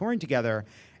going to be touring together.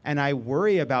 And I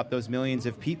worry about those millions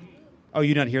of people. Oh,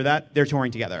 you didn't hear that? They're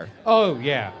touring together. Oh,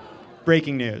 yeah.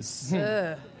 Breaking news.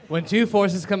 When two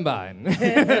forces combine.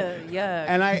 Yeah.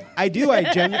 And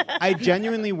I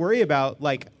genuinely worry about,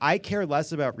 like, I care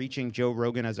less about reaching Joe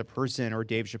Rogan as a person or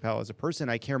Dave Chappelle as a person.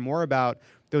 I care more about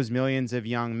those millions of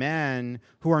young men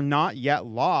who are not yet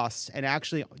lost and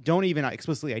actually don't even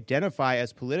explicitly identify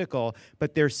as political,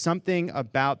 but there's something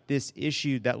about this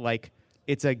issue that, like,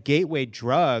 it's a gateway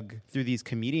drug through these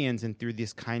comedians and through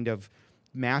this kind of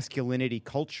masculinity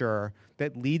culture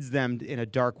that leads them in a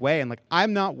dark way. And, like,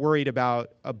 I'm not worried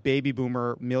about a baby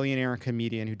boomer millionaire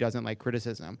comedian who doesn't like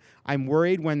criticism. I'm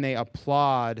worried when they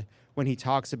applaud when he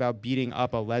talks about beating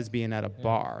up a lesbian at a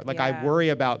bar. Like, I worry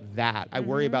about that. I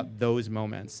worry about those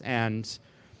moments. And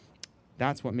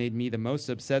that's what made me the most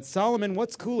upset. Solomon,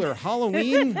 what's cooler,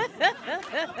 Halloween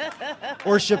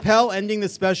or Chappelle ending the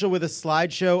special with a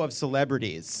slideshow of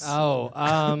celebrities?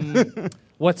 Oh,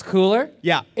 what's cooler?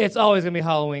 Yeah. It's always going to be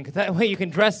Halloween, because that way you can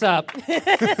dress up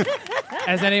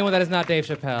as anyone that is not Dave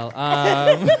Chappelle.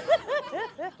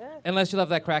 Unless you love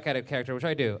that crack addict character, which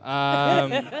I do.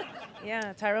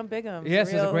 Yeah, Tyrone Bigham. Yes,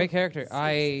 he's a great character.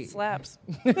 Slaps.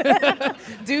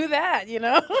 Do that,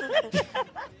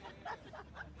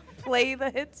 Play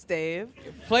the hits, Dave.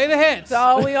 Play the hits. That's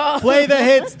all we all. Play the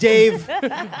hits, Dave.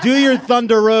 Do your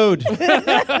Thunder Road.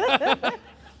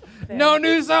 No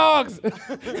new songs. You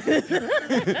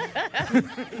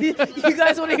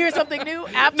guys want to hear something new?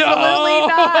 Absolutely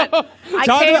not. I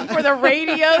came for the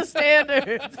radio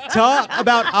standards. Talk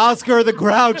about Oscar the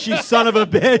Grouch, you son of a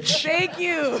bitch. Thank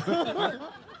you.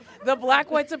 The black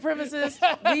white supremacists,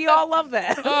 we all love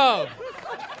that. Oh.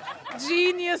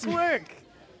 Genius work.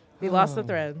 We lost the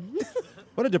thread.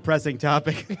 What a depressing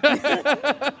topic.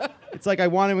 It's like, I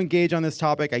want to engage on this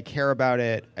topic. I care about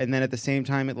it. And then at the same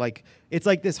time, it's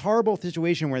like this horrible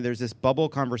situation where there's this bubble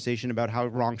conversation about how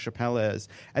wrong Chappelle is.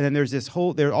 And then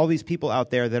there are all these people out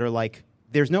there that are like,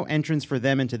 there's no entrance for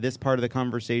them into this part of the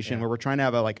conversation where we're trying to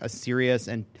have a serious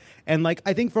and like,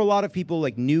 I think for a lot of people,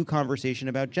 like, new conversation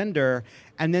about gender.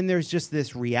 And then there's just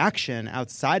this reaction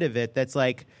outside of it that's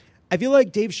like, I feel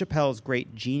like Dave Chappelle's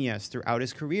great genius throughout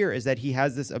his career is that he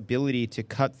has this ability to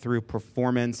cut through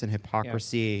performance and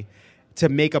hypocrisy to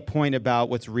make a point about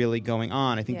what's really going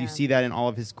on. I think you see that in all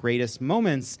of his greatest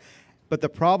moments. But the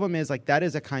problem is, like, that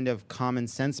is a kind of common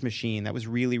sense machine that was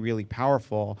really, really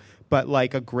powerful. But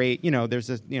like a great, there's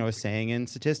a saying in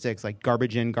statistics, like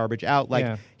garbage in, garbage out.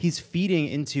 Like he's feeding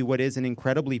into what is an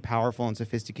incredibly powerful and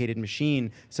sophisticated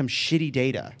machine some shitty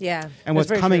data. Yeah. And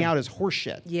what's coming out is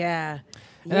horseshit. Yeah.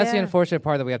 And that's the unfortunate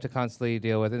part that we have to constantly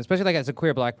deal with. And especially like as a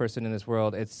queer black person in this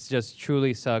world, it's just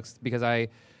truly sucks because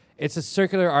it's a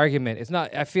circular argument. It's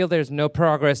not, I feel there's no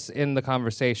progress in the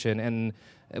conversation. And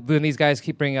when these guys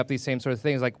keep bringing up these same sort of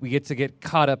things, like we get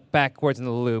caught up backwards in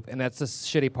the loop, and that's the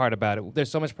shitty part about it. There's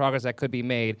so much progress that could be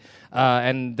made,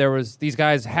 and these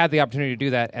guys had the opportunity to do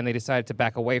that, and they decided to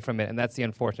back away from it, and that's the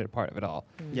unfortunate part of it all.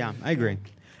 Yeah, I agree.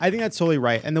 I think that's totally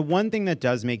right. And the one thing that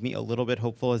does make me a little bit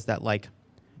hopeful is that, like,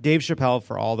 Dave Chappelle,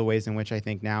 for all the ways in which I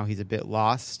think now he's a bit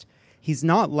lost, he's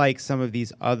not like some of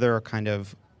these other kind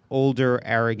of older,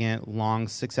 arrogant, long,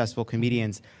 successful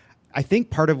comedians. I think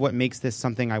part of what makes this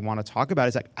something I want to talk about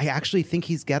is like I actually think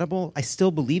he's gettable. I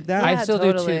still believe that. I still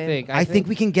do too. I think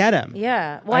we can get him.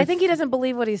 Yeah. Well, I think he doesn't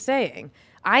believe what he's saying.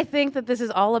 I think that this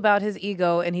is all about his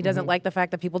ego, and he doesn't like the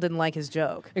fact that people didn't like his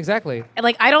joke. Exactly. And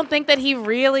like, I don't think that he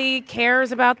really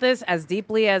cares about this as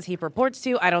deeply as he purports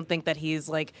to. I don't think that he's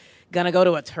like gonna go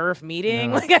to a turf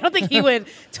meeting. No. Like, I don't think he would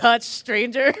touch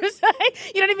strangers.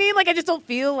 You know what I mean? Like, I just don't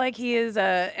feel like he is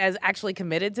as actually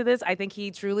committed to this. I think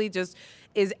he truly just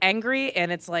is angry, and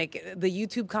it's like the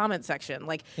YouTube comment section.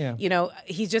 Like,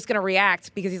 he's just going to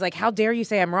react because he's like, how dare you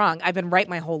say I'm wrong? I've been right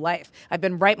my whole life.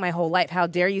 How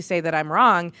dare you say that I'm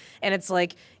wrong? And it's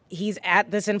like, he's at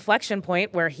this inflection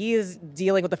point where he is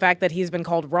dealing with the fact that he's been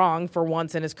called wrong for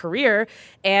once in his career,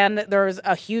 and there's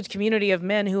a huge community of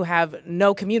men who have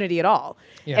no community at all.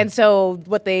 Yeah. And so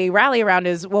what they rally around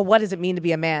is, well, what does it mean to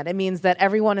be a man? It means that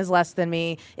everyone is less than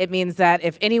me. It means that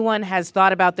if anyone has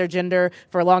thought about their gender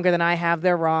for longer than I have,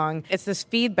 they're wrong. It's this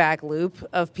feedback loop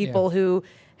of people who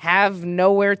have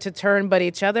nowhere to turn but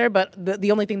each other, but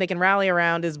the only thing they can rally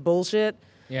around is bullshit.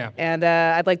 Yeah. And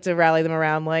I'd like to rally them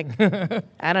around, like,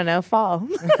 I don't know, fall.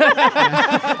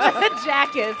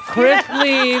 Jackets. Crisp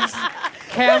leaves,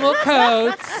 camel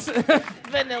coats.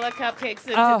 Vanilla cupcakes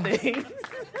into things.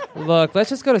 Look, let's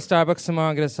just go to Starbucks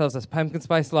tomorrow and get ourselves a pumpkin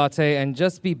spice latte and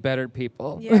just be better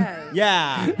people. Yes.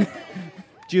 Yeah.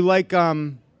 Do you like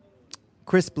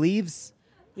crisp leaves?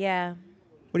 Yeah.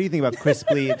 What do you think about crisp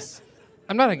leaves?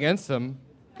 I'm not against them.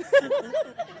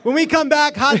 When we come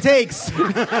back, hot takes.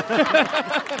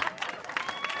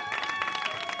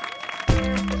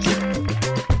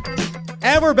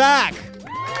 And we're back.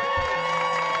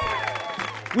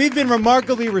 We've been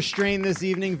remarkably restrained this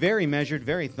evening, very measured,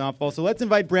 very thoughtful. So let's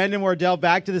invite Brandon Wardell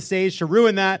back to the stage to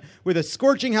ruin that with a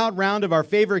scorching hot round of our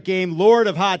favorite game, Lord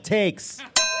of Hot Takes.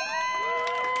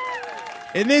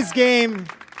 In this game,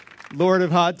 Lord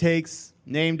of Hot Takes,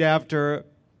 named after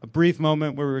a brief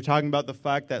moment where we were talking about the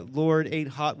fact that Lord ate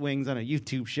hot wings on a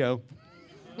YouTube show.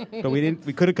 But we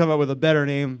could have come up with a better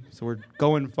name, so we're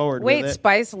going forward with it. Wait,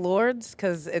 Spice Lords?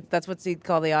 Because that's what she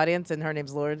called the audience, and her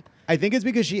name's Lord. I think it's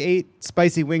because she ate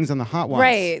spicy wings on the hot ones.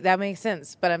 Right, that makes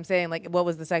sense. But I'm saying, like, what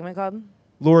was the segment called?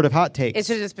 Lord of Hot Takes. It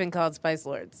should have just been called Spice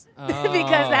Lords.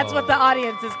 Because that's what the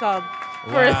audience is called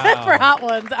for hot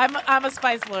ones. I'm a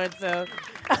Spice Lord, so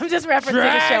I'm just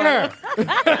referencing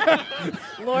the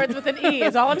show. Lords with an E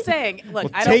is all I'm saying. Look,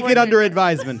 We'll I don't take it under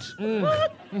advisement.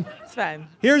 It's fine.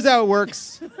 Here's how it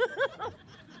works.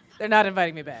 They're not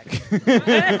inviting me back.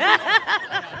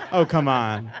 Oh, come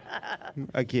on.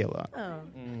 Akila.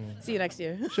 See you next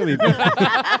year. She'll be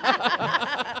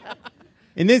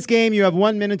In this game, you have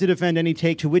 1 minute to defend any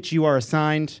take to which you are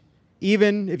assigned,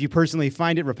 even if you personally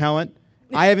find it repellent.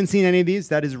 I haven't seen any of these.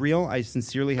 That is real. I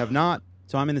sincerely have not.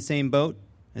 So I'm in the same boat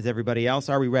as everybody else.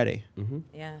 Are we ready? Mm-hmm.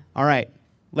 Yeah. All right.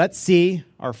 Let's see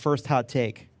our first hot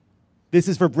take. This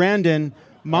is for Brandon.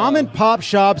 Mom and pop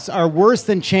shops are worse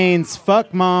than chains.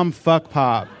 Fuck mom, fuck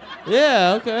pop.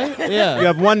 Yeah, okay. Yeah. You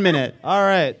have 1 minute. All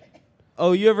right.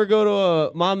 Oh, you ever go to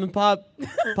a mom and pop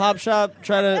shop,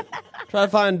 try to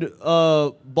find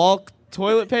bulk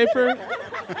toilet paper?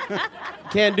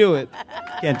 Can't do it.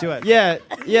 Can't do it. Yeah.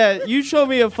 You show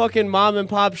me a fucking mom and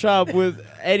pop shop with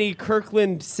Eddie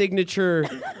Kirkland signature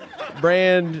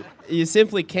brand, you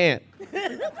simply can't.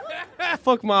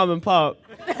 Fuck mom and pop.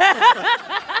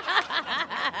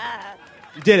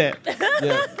 You did it.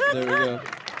 Yeah, there we go.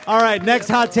 All right, next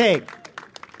hot take.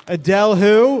 Adele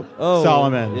who? Oh,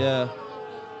 Solomon. Yeah.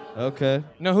 Okay.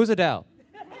 No, who's Adele?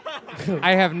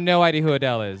 I have no idea who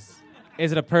Adele is.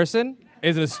 Is it a person?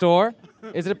 Is it a store?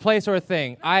 Is it a place or a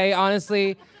thing? I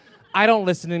don't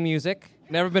listen to music.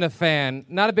 Never been a fan.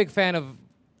 Not a big fan of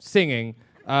singing.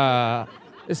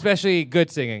 Especially good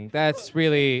singing. That's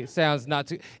really sounds not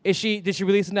too. Did she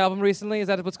release an album recently? Is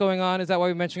that what's going on? Is that why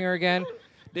we're mentioning her again?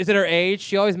 Is it her age?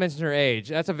 She always mentions her age.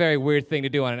 That's a very weird thing to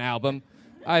do on an album.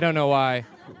 I don't know why.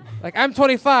 Like, I'm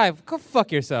 25. Go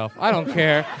fuck yourself. I don't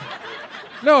care.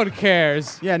 No one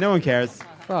cares. Yeah, no one cares.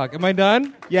 Fuck. Am I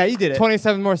done? Yeah, you did it.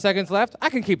 27 more seconds left. I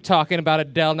can keep talking about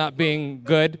Adele not being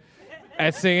good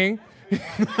at singing.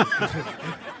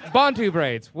 Bantu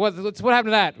braids. What happened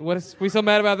to that? We so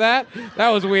mad about that? That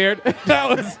was weird. that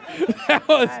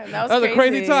was a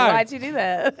crazy time. Why'd you do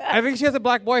that? I think she has a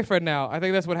black boyfriend now. I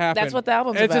think that's what happened. That's what the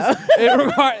album's It's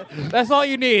about. That's all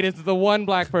you need is the one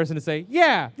black person to say,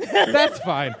 yeah, that's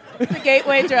fine. The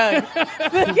gateway drug.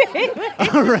 The gateway.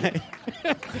 All right.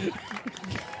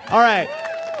 All right.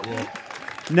 Yeah.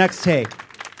 Next take.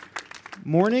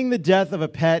 Mourning the death of a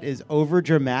pet is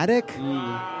overdramatic?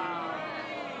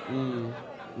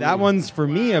 That one's for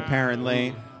me,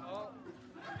 apparently.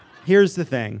 Here's the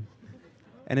thing,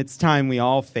 and it's time we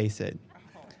all face it.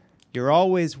 You're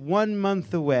always 1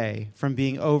 month away from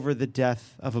being over the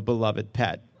death of a beloved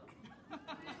pet.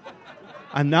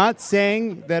 I'm not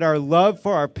saying that our love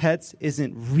for our pets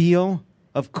isn't real.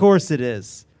 Of course it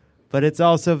is. But it's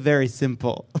also very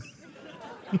simple.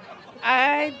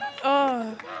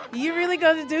 You really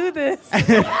got to do this.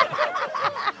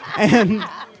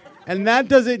 And that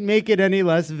doesn't make it any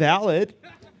less valid.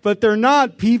 But they're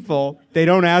not people. They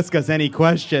don't ask us any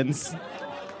questions.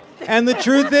 And the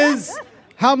truth is,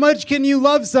 how much can you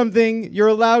love something you're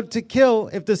allowed to kill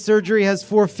if the surgery has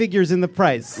 4 figures in the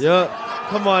price? Yeah,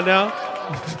 come on now.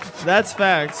 That's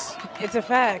facts. It's a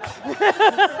fact.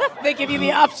 They give you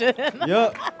the option.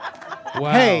 Yep.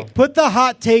 Wow. Hey, put the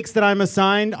hot takes that I'm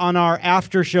assigned on our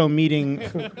after show meeting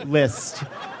list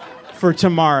for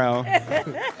tomorrow.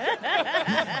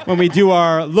 When we do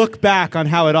our look back on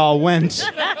how it all went.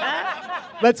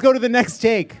 Let's go to the next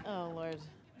take. Oh, Lord.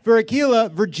 For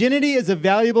Akilah, virginity is a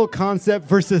valuable concept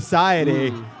for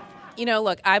society. You know,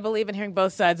 look, I believe in hearing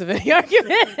both sides of any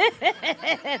argument.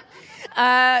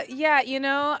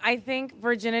 I think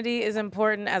virginity is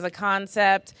important as a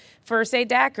concept for, say,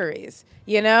 daiquiris.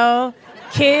 You know,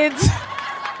 kids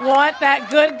want that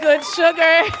good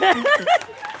sugar.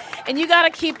 And you got to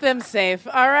keep them safe,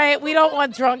 all right? We don't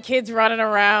want drunk kids running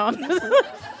around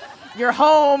your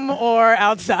home or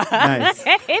outside. Nice.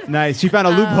 Nice. She found a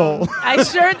loophole. I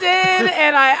sure did,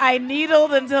 and I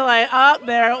needled until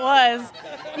there it was.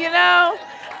 You know,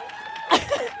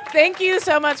 thank you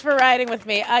so much for riding with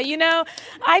me.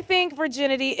 I think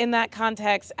virginity in that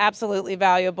context, absolutely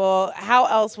valuable. How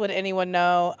else would anyone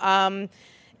know?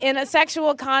 In a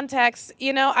sexual context,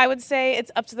 I would say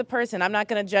it's up to the person. I'm not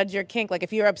going to judge your kink. Like,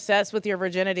 if you're obsessed with your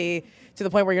virginity to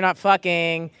the point where you're not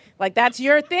fucking, like, that's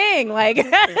your thing. Like,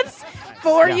 that's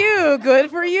for you. Good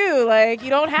for you. Like,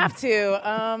 you don't have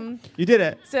to. You did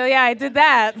it. So, yeah, I did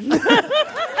that.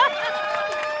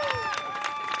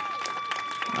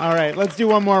 All right, let's do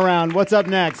one more round. What's up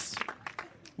next?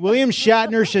 William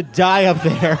Shatner should die up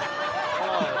there.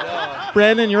 Oh, no.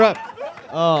 Brandon, you're up.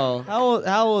 Oh,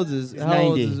 how old is? He's how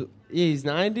old 90. is? Yeah, he's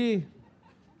 90.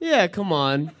 Yeah, come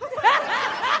on.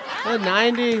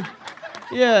 90.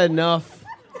 Yeah, enough.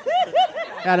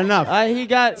 Got enough. He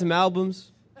got some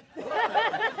albums.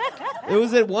 It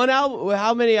was at one album.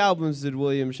 How many albums did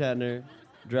William Shatner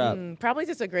drop? Probably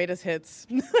just the greatest hits.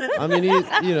 I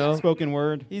mean, spoken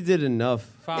word. He did enough.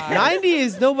 5. 90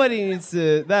 is nobody needs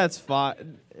to. That's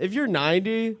fine. If you're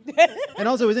 90, And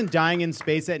also, isn't dying in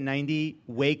space at 90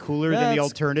 way cooler than the That's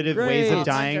alternative ways great. of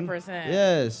dying? 100%.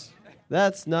 yes,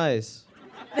 that's nice.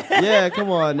 Yeah, come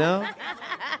on now.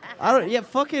 I don't. Yeah,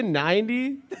 fucking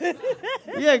 90.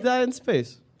 Yeah, die in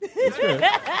space. That's great.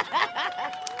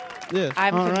 Yeah.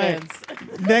 I'm All right.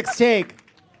 convinced. Next take.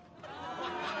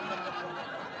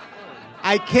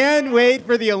 I can't wait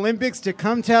for the Olympics to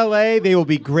come to LA. They will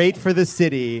be great for the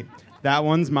city. That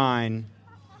one's mine.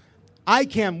 I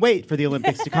can't wait for the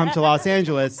Olympics to come to Los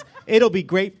Angeles. It'll be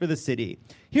great for the city.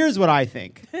 Here's what I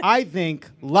think. I think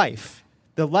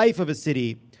the life of a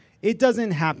city, it doesn't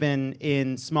happen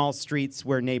in small streets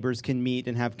where neighbors can meet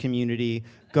and have community,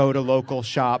 go to local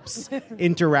shops,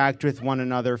 interact with one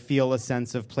another, feel a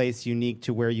sense of place unique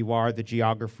to where you are, the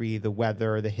geography, the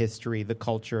weather, the history, the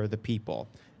culture, the people.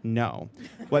 No.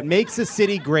 What makes a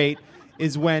city great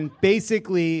is when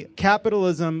basically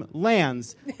capitalism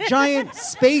lands giant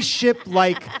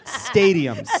spaceship-like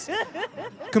stadiums,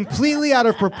 completely out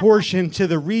of proportion to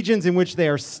the regions in which they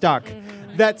are stuck,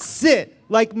 that sit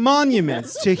like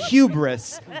monuments to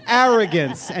hubris,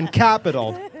 arrogance, and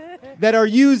capital, that are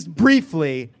used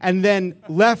briefly and then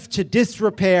left to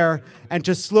disrepair and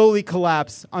to slowly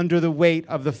collapse under the weight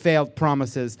of the failed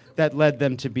promises that led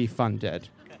them to be funded.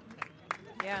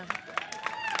 Yeah.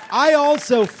 I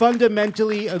also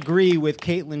fundamentally agree with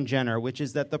Caitlyn Jenner, which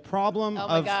is that the problem Oh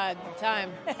of... my God,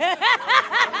 time.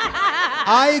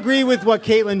 I agree with what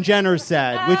Caitlyn Jenner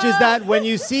said, which is that when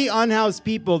you see unhoused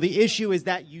people, the issue is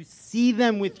that you see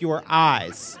them with your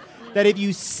eyes. That if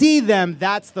you see them,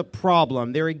 that's the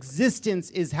problem. Their existence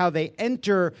is how they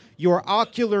enter your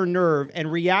ocular nerve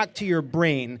and react to your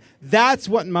brain. That's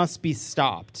what must be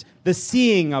stopped. The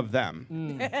seeing of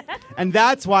them. And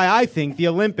that's why I think the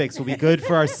Olympics will be good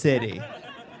for our city.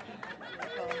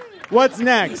 What's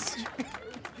next?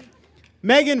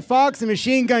 Megan Fox and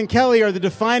Machine Gun Kelly are the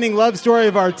defining love story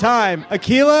of our time.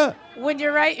 Akilah? When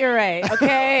you're right, you're right.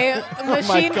 Okay? my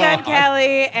Machine Gun God.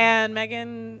 Kelly and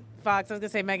Megan Fox. I was going to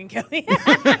say Megan Kelly.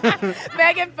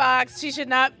 Megan Fox. She should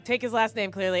not take his last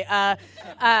name, clearly. Are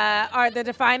the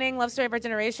defining love story of our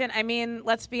generation. I mean,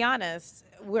 let's be honest.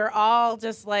 We're all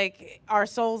just like, our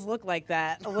souls look like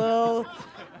that. A little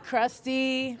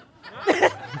crusty,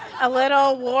 a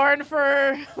little worn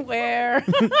for wear.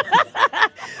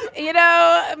 You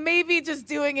know, maybe just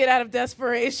doing it out of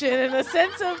desperation and a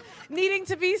sense of needing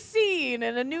to be seen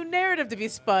and a new narrative to be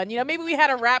spun. You know, maybe we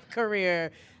had a rap career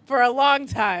for a long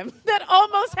time that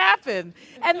almost happened.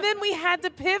 And then we had to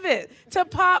pivot to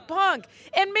pop punk.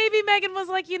 And maybe Megan was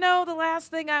like, you know, the last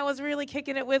thing I was really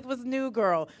kicking it with was New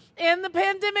Girl. And the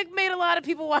pandemic made a lot of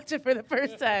people watch it for the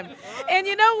first time. And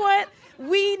you know what?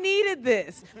 We needed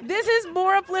this. This is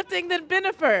more uplifting than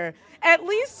Benifer. At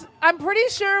least, I'm pretty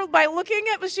sure by looking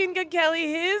at Machine Gun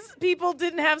Kelly, his people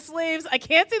didn't have slaves. I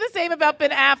can't say the same about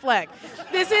Ben Affleck.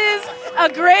 This is a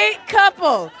great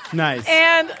couple. Nice.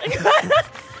 And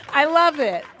I love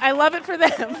it. I love it for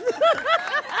them.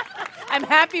 I'm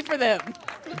happy for them.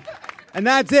 And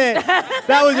that's it.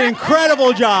 That was an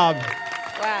incredible job.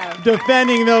 Wow.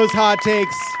 Defending those hot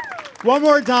takes. One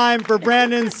more time for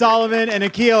Brandon, Solomon, and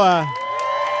Akilah.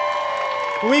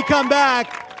 When we come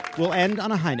back, we'll end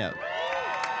on a high note.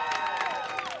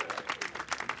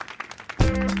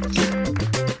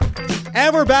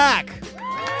 And we're back.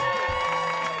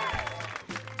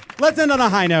 Let's end on a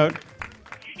high note.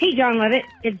 Hey, John Levitt.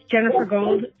 It's Jennifer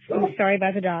Gold. I'm sorry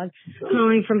about the dog.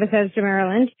 Calling from Bethesda,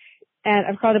 Maryland. And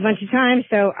I've called a bunch of times,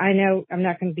 so I know I'm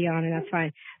not going to be on, and that's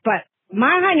fine. But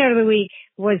my high note of the week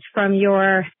was from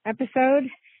your episode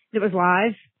that was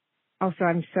live. Also,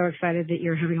 I'm so excited that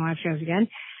you're having live shows again.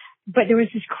 But there was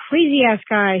this crazy-ass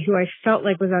guy who I felt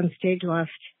like was on stage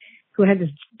left, who had this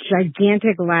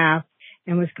gigantic laugh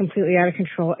and was completely out of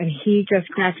control, and he just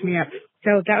cracked me up.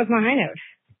 So that was my high note.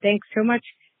 Thanks so much.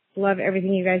 Love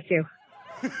everything you guys do.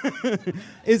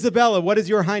 Isabella, what is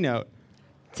your high note?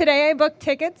 Today I booked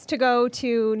tickets to go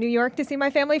to New York to see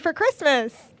my family for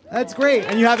Christmas. That's great.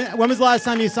 And you haven't? When was the last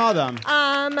time you saw them?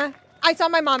 I saw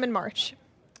my mom in March,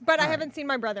 but I haven't seen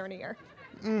my brother in a year.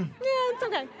 Yeah, it's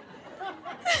okay.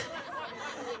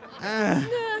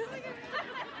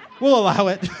 We'll allow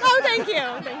it. Oh, thank you.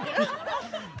 Thank you.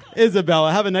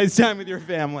 Isabella, have a nice time with your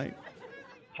family.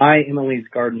 Hi, Emily's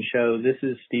Garden Show. This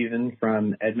is Steven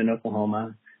from Edmond,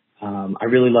 Oklahoma. I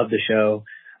really love the show.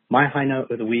 My high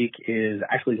note of the week is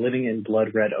actually living in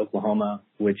Blood Red, Oklahoma,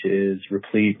 which is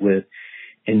replete with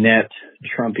inept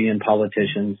Trumpian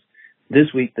politicians.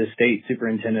 This week, the state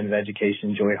superintendent of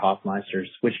education, Joy Hoffmeister,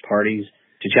 switched parties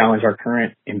to challenge our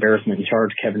current embarrassment in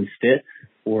charge, Kevin Stitt,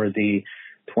 for the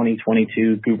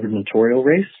 2022 gubernatorial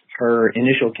race. Her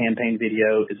initial campaign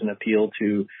video is an appeal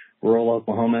to rural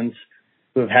Oklahomans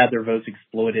who have had their votes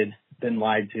exploited, been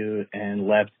lied to, and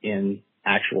left in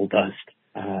actual dust.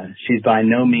 She's by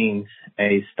no means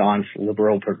a staunch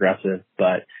liberal progressive,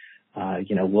 but,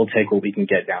 we'll take what we can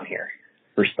get down here,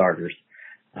 for starters.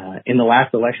 In the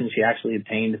last election, she actually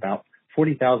obtained about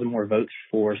 40,000 more votes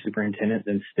for superintendent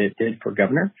than Stitt did for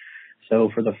governor. So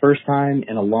for the first time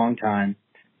in a long time,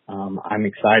 I'm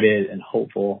excited and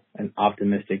hopeful and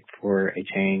optimistic for a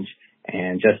change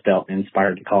and just felt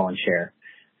inspired to call and share.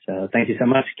 So thank you so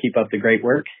much. Keep up the great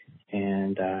work,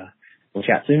 and we'll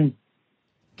chat soon.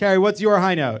 Carrie, what's your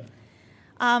high note?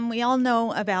 We all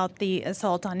know about the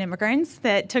assault on immigrants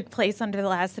that took place under the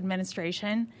last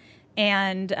administration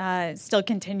and still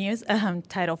continues,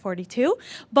 Title 42.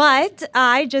 But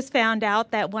I just found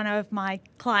out that one of my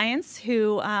clients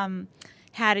who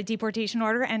had a deportation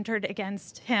order entered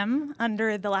against him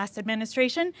under the last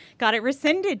administration got it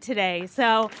rescinded today.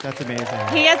 So that's amazing.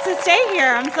 He has to stay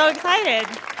here. I'm so excited.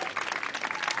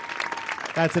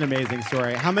 That's an amazing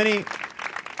story. How many?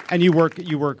 And you work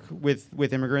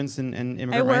with immigrants and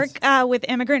immigrant I rights? work with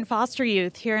immigrant foster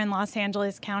youth here in Los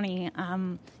Angeles County.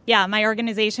 My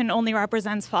organization only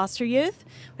represents foster youth,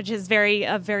 which is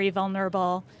a very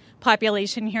vulnerable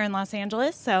population here in Los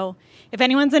Angeles. So if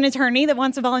anyone's an attorney that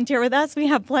wants to volunteer with us, we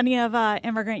have plenty of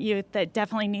immigrant youth that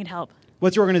definitely need help.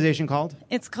 What's your organization called?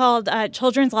 It's called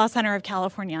Children's Law Center of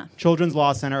California. Children's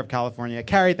Law Center of California.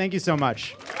 Carrie, thank you so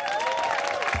much.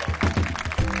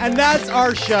 And that's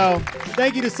our show.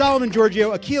 Thank you to Solomon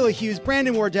Giorgio, Akilah Hughes,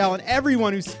 Brandon Wardell, and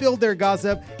everyone who spilled their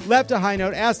gossip, left a high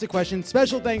note, asked a question.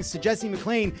 Special thanks to Jesse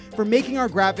McLean for making our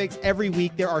graphics every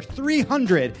week. There are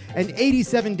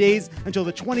 387 days until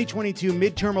the 2022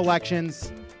 midterm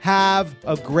elections. Have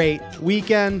a great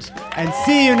weekend, and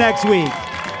see you next week.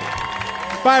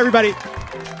 Bye, everybody.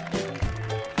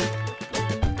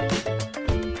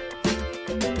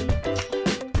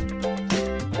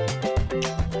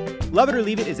 Love It or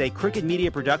Leave It is a Crooked Media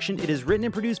production. It is written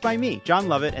and produced by me, John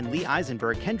Lovett, and Lee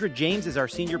Eisenberg. Kendra James is our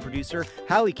senior producer.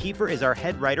 Hallie Kiefer is our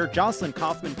head writer. Jocelyn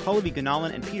Kaufman, Pallavi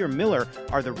Gunalan, and Peter Miller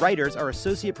are the writers. Our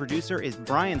associate producer is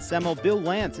Brian Semmel. Bill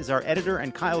Lance is our editor,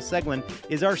 and Kyle Seglin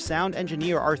is our sound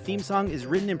engineer. Our theme song is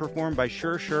written and performed by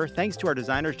Sure Sure. Thanks to our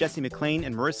designers, Jesse McLean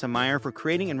and Marissa Meyer, for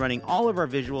creating and running all of our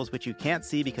visuals, which you can't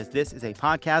see because this is a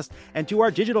podcast. And to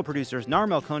our digital producers, Nar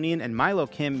Melkonian and Milo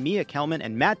Kim, Mia Kelman,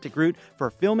 and Matt DeGroot for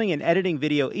filming and editing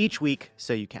video each week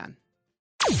so you can.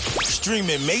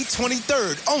 Streaming May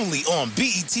 23rd only on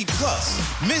BET Plus.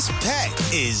 Miss Pat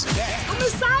is back. I'm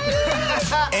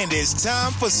excited. And it's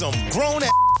time for some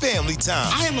grown-ass family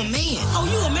time. I am a man. Oh,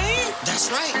 you a man?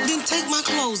 That's right. Then take my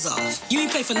clothes off. You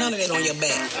ain't pay for none of that on your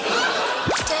back.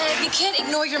 Dad, you can't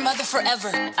ignore your mother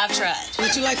forever. I've tried.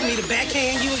 Would you like me to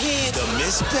backhand you again? The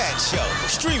Miss Pat Show.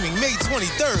 Streaming May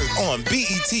 23rd on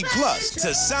BET Plus.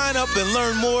 To sign up and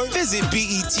learn more, visit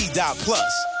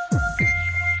BET.Plus.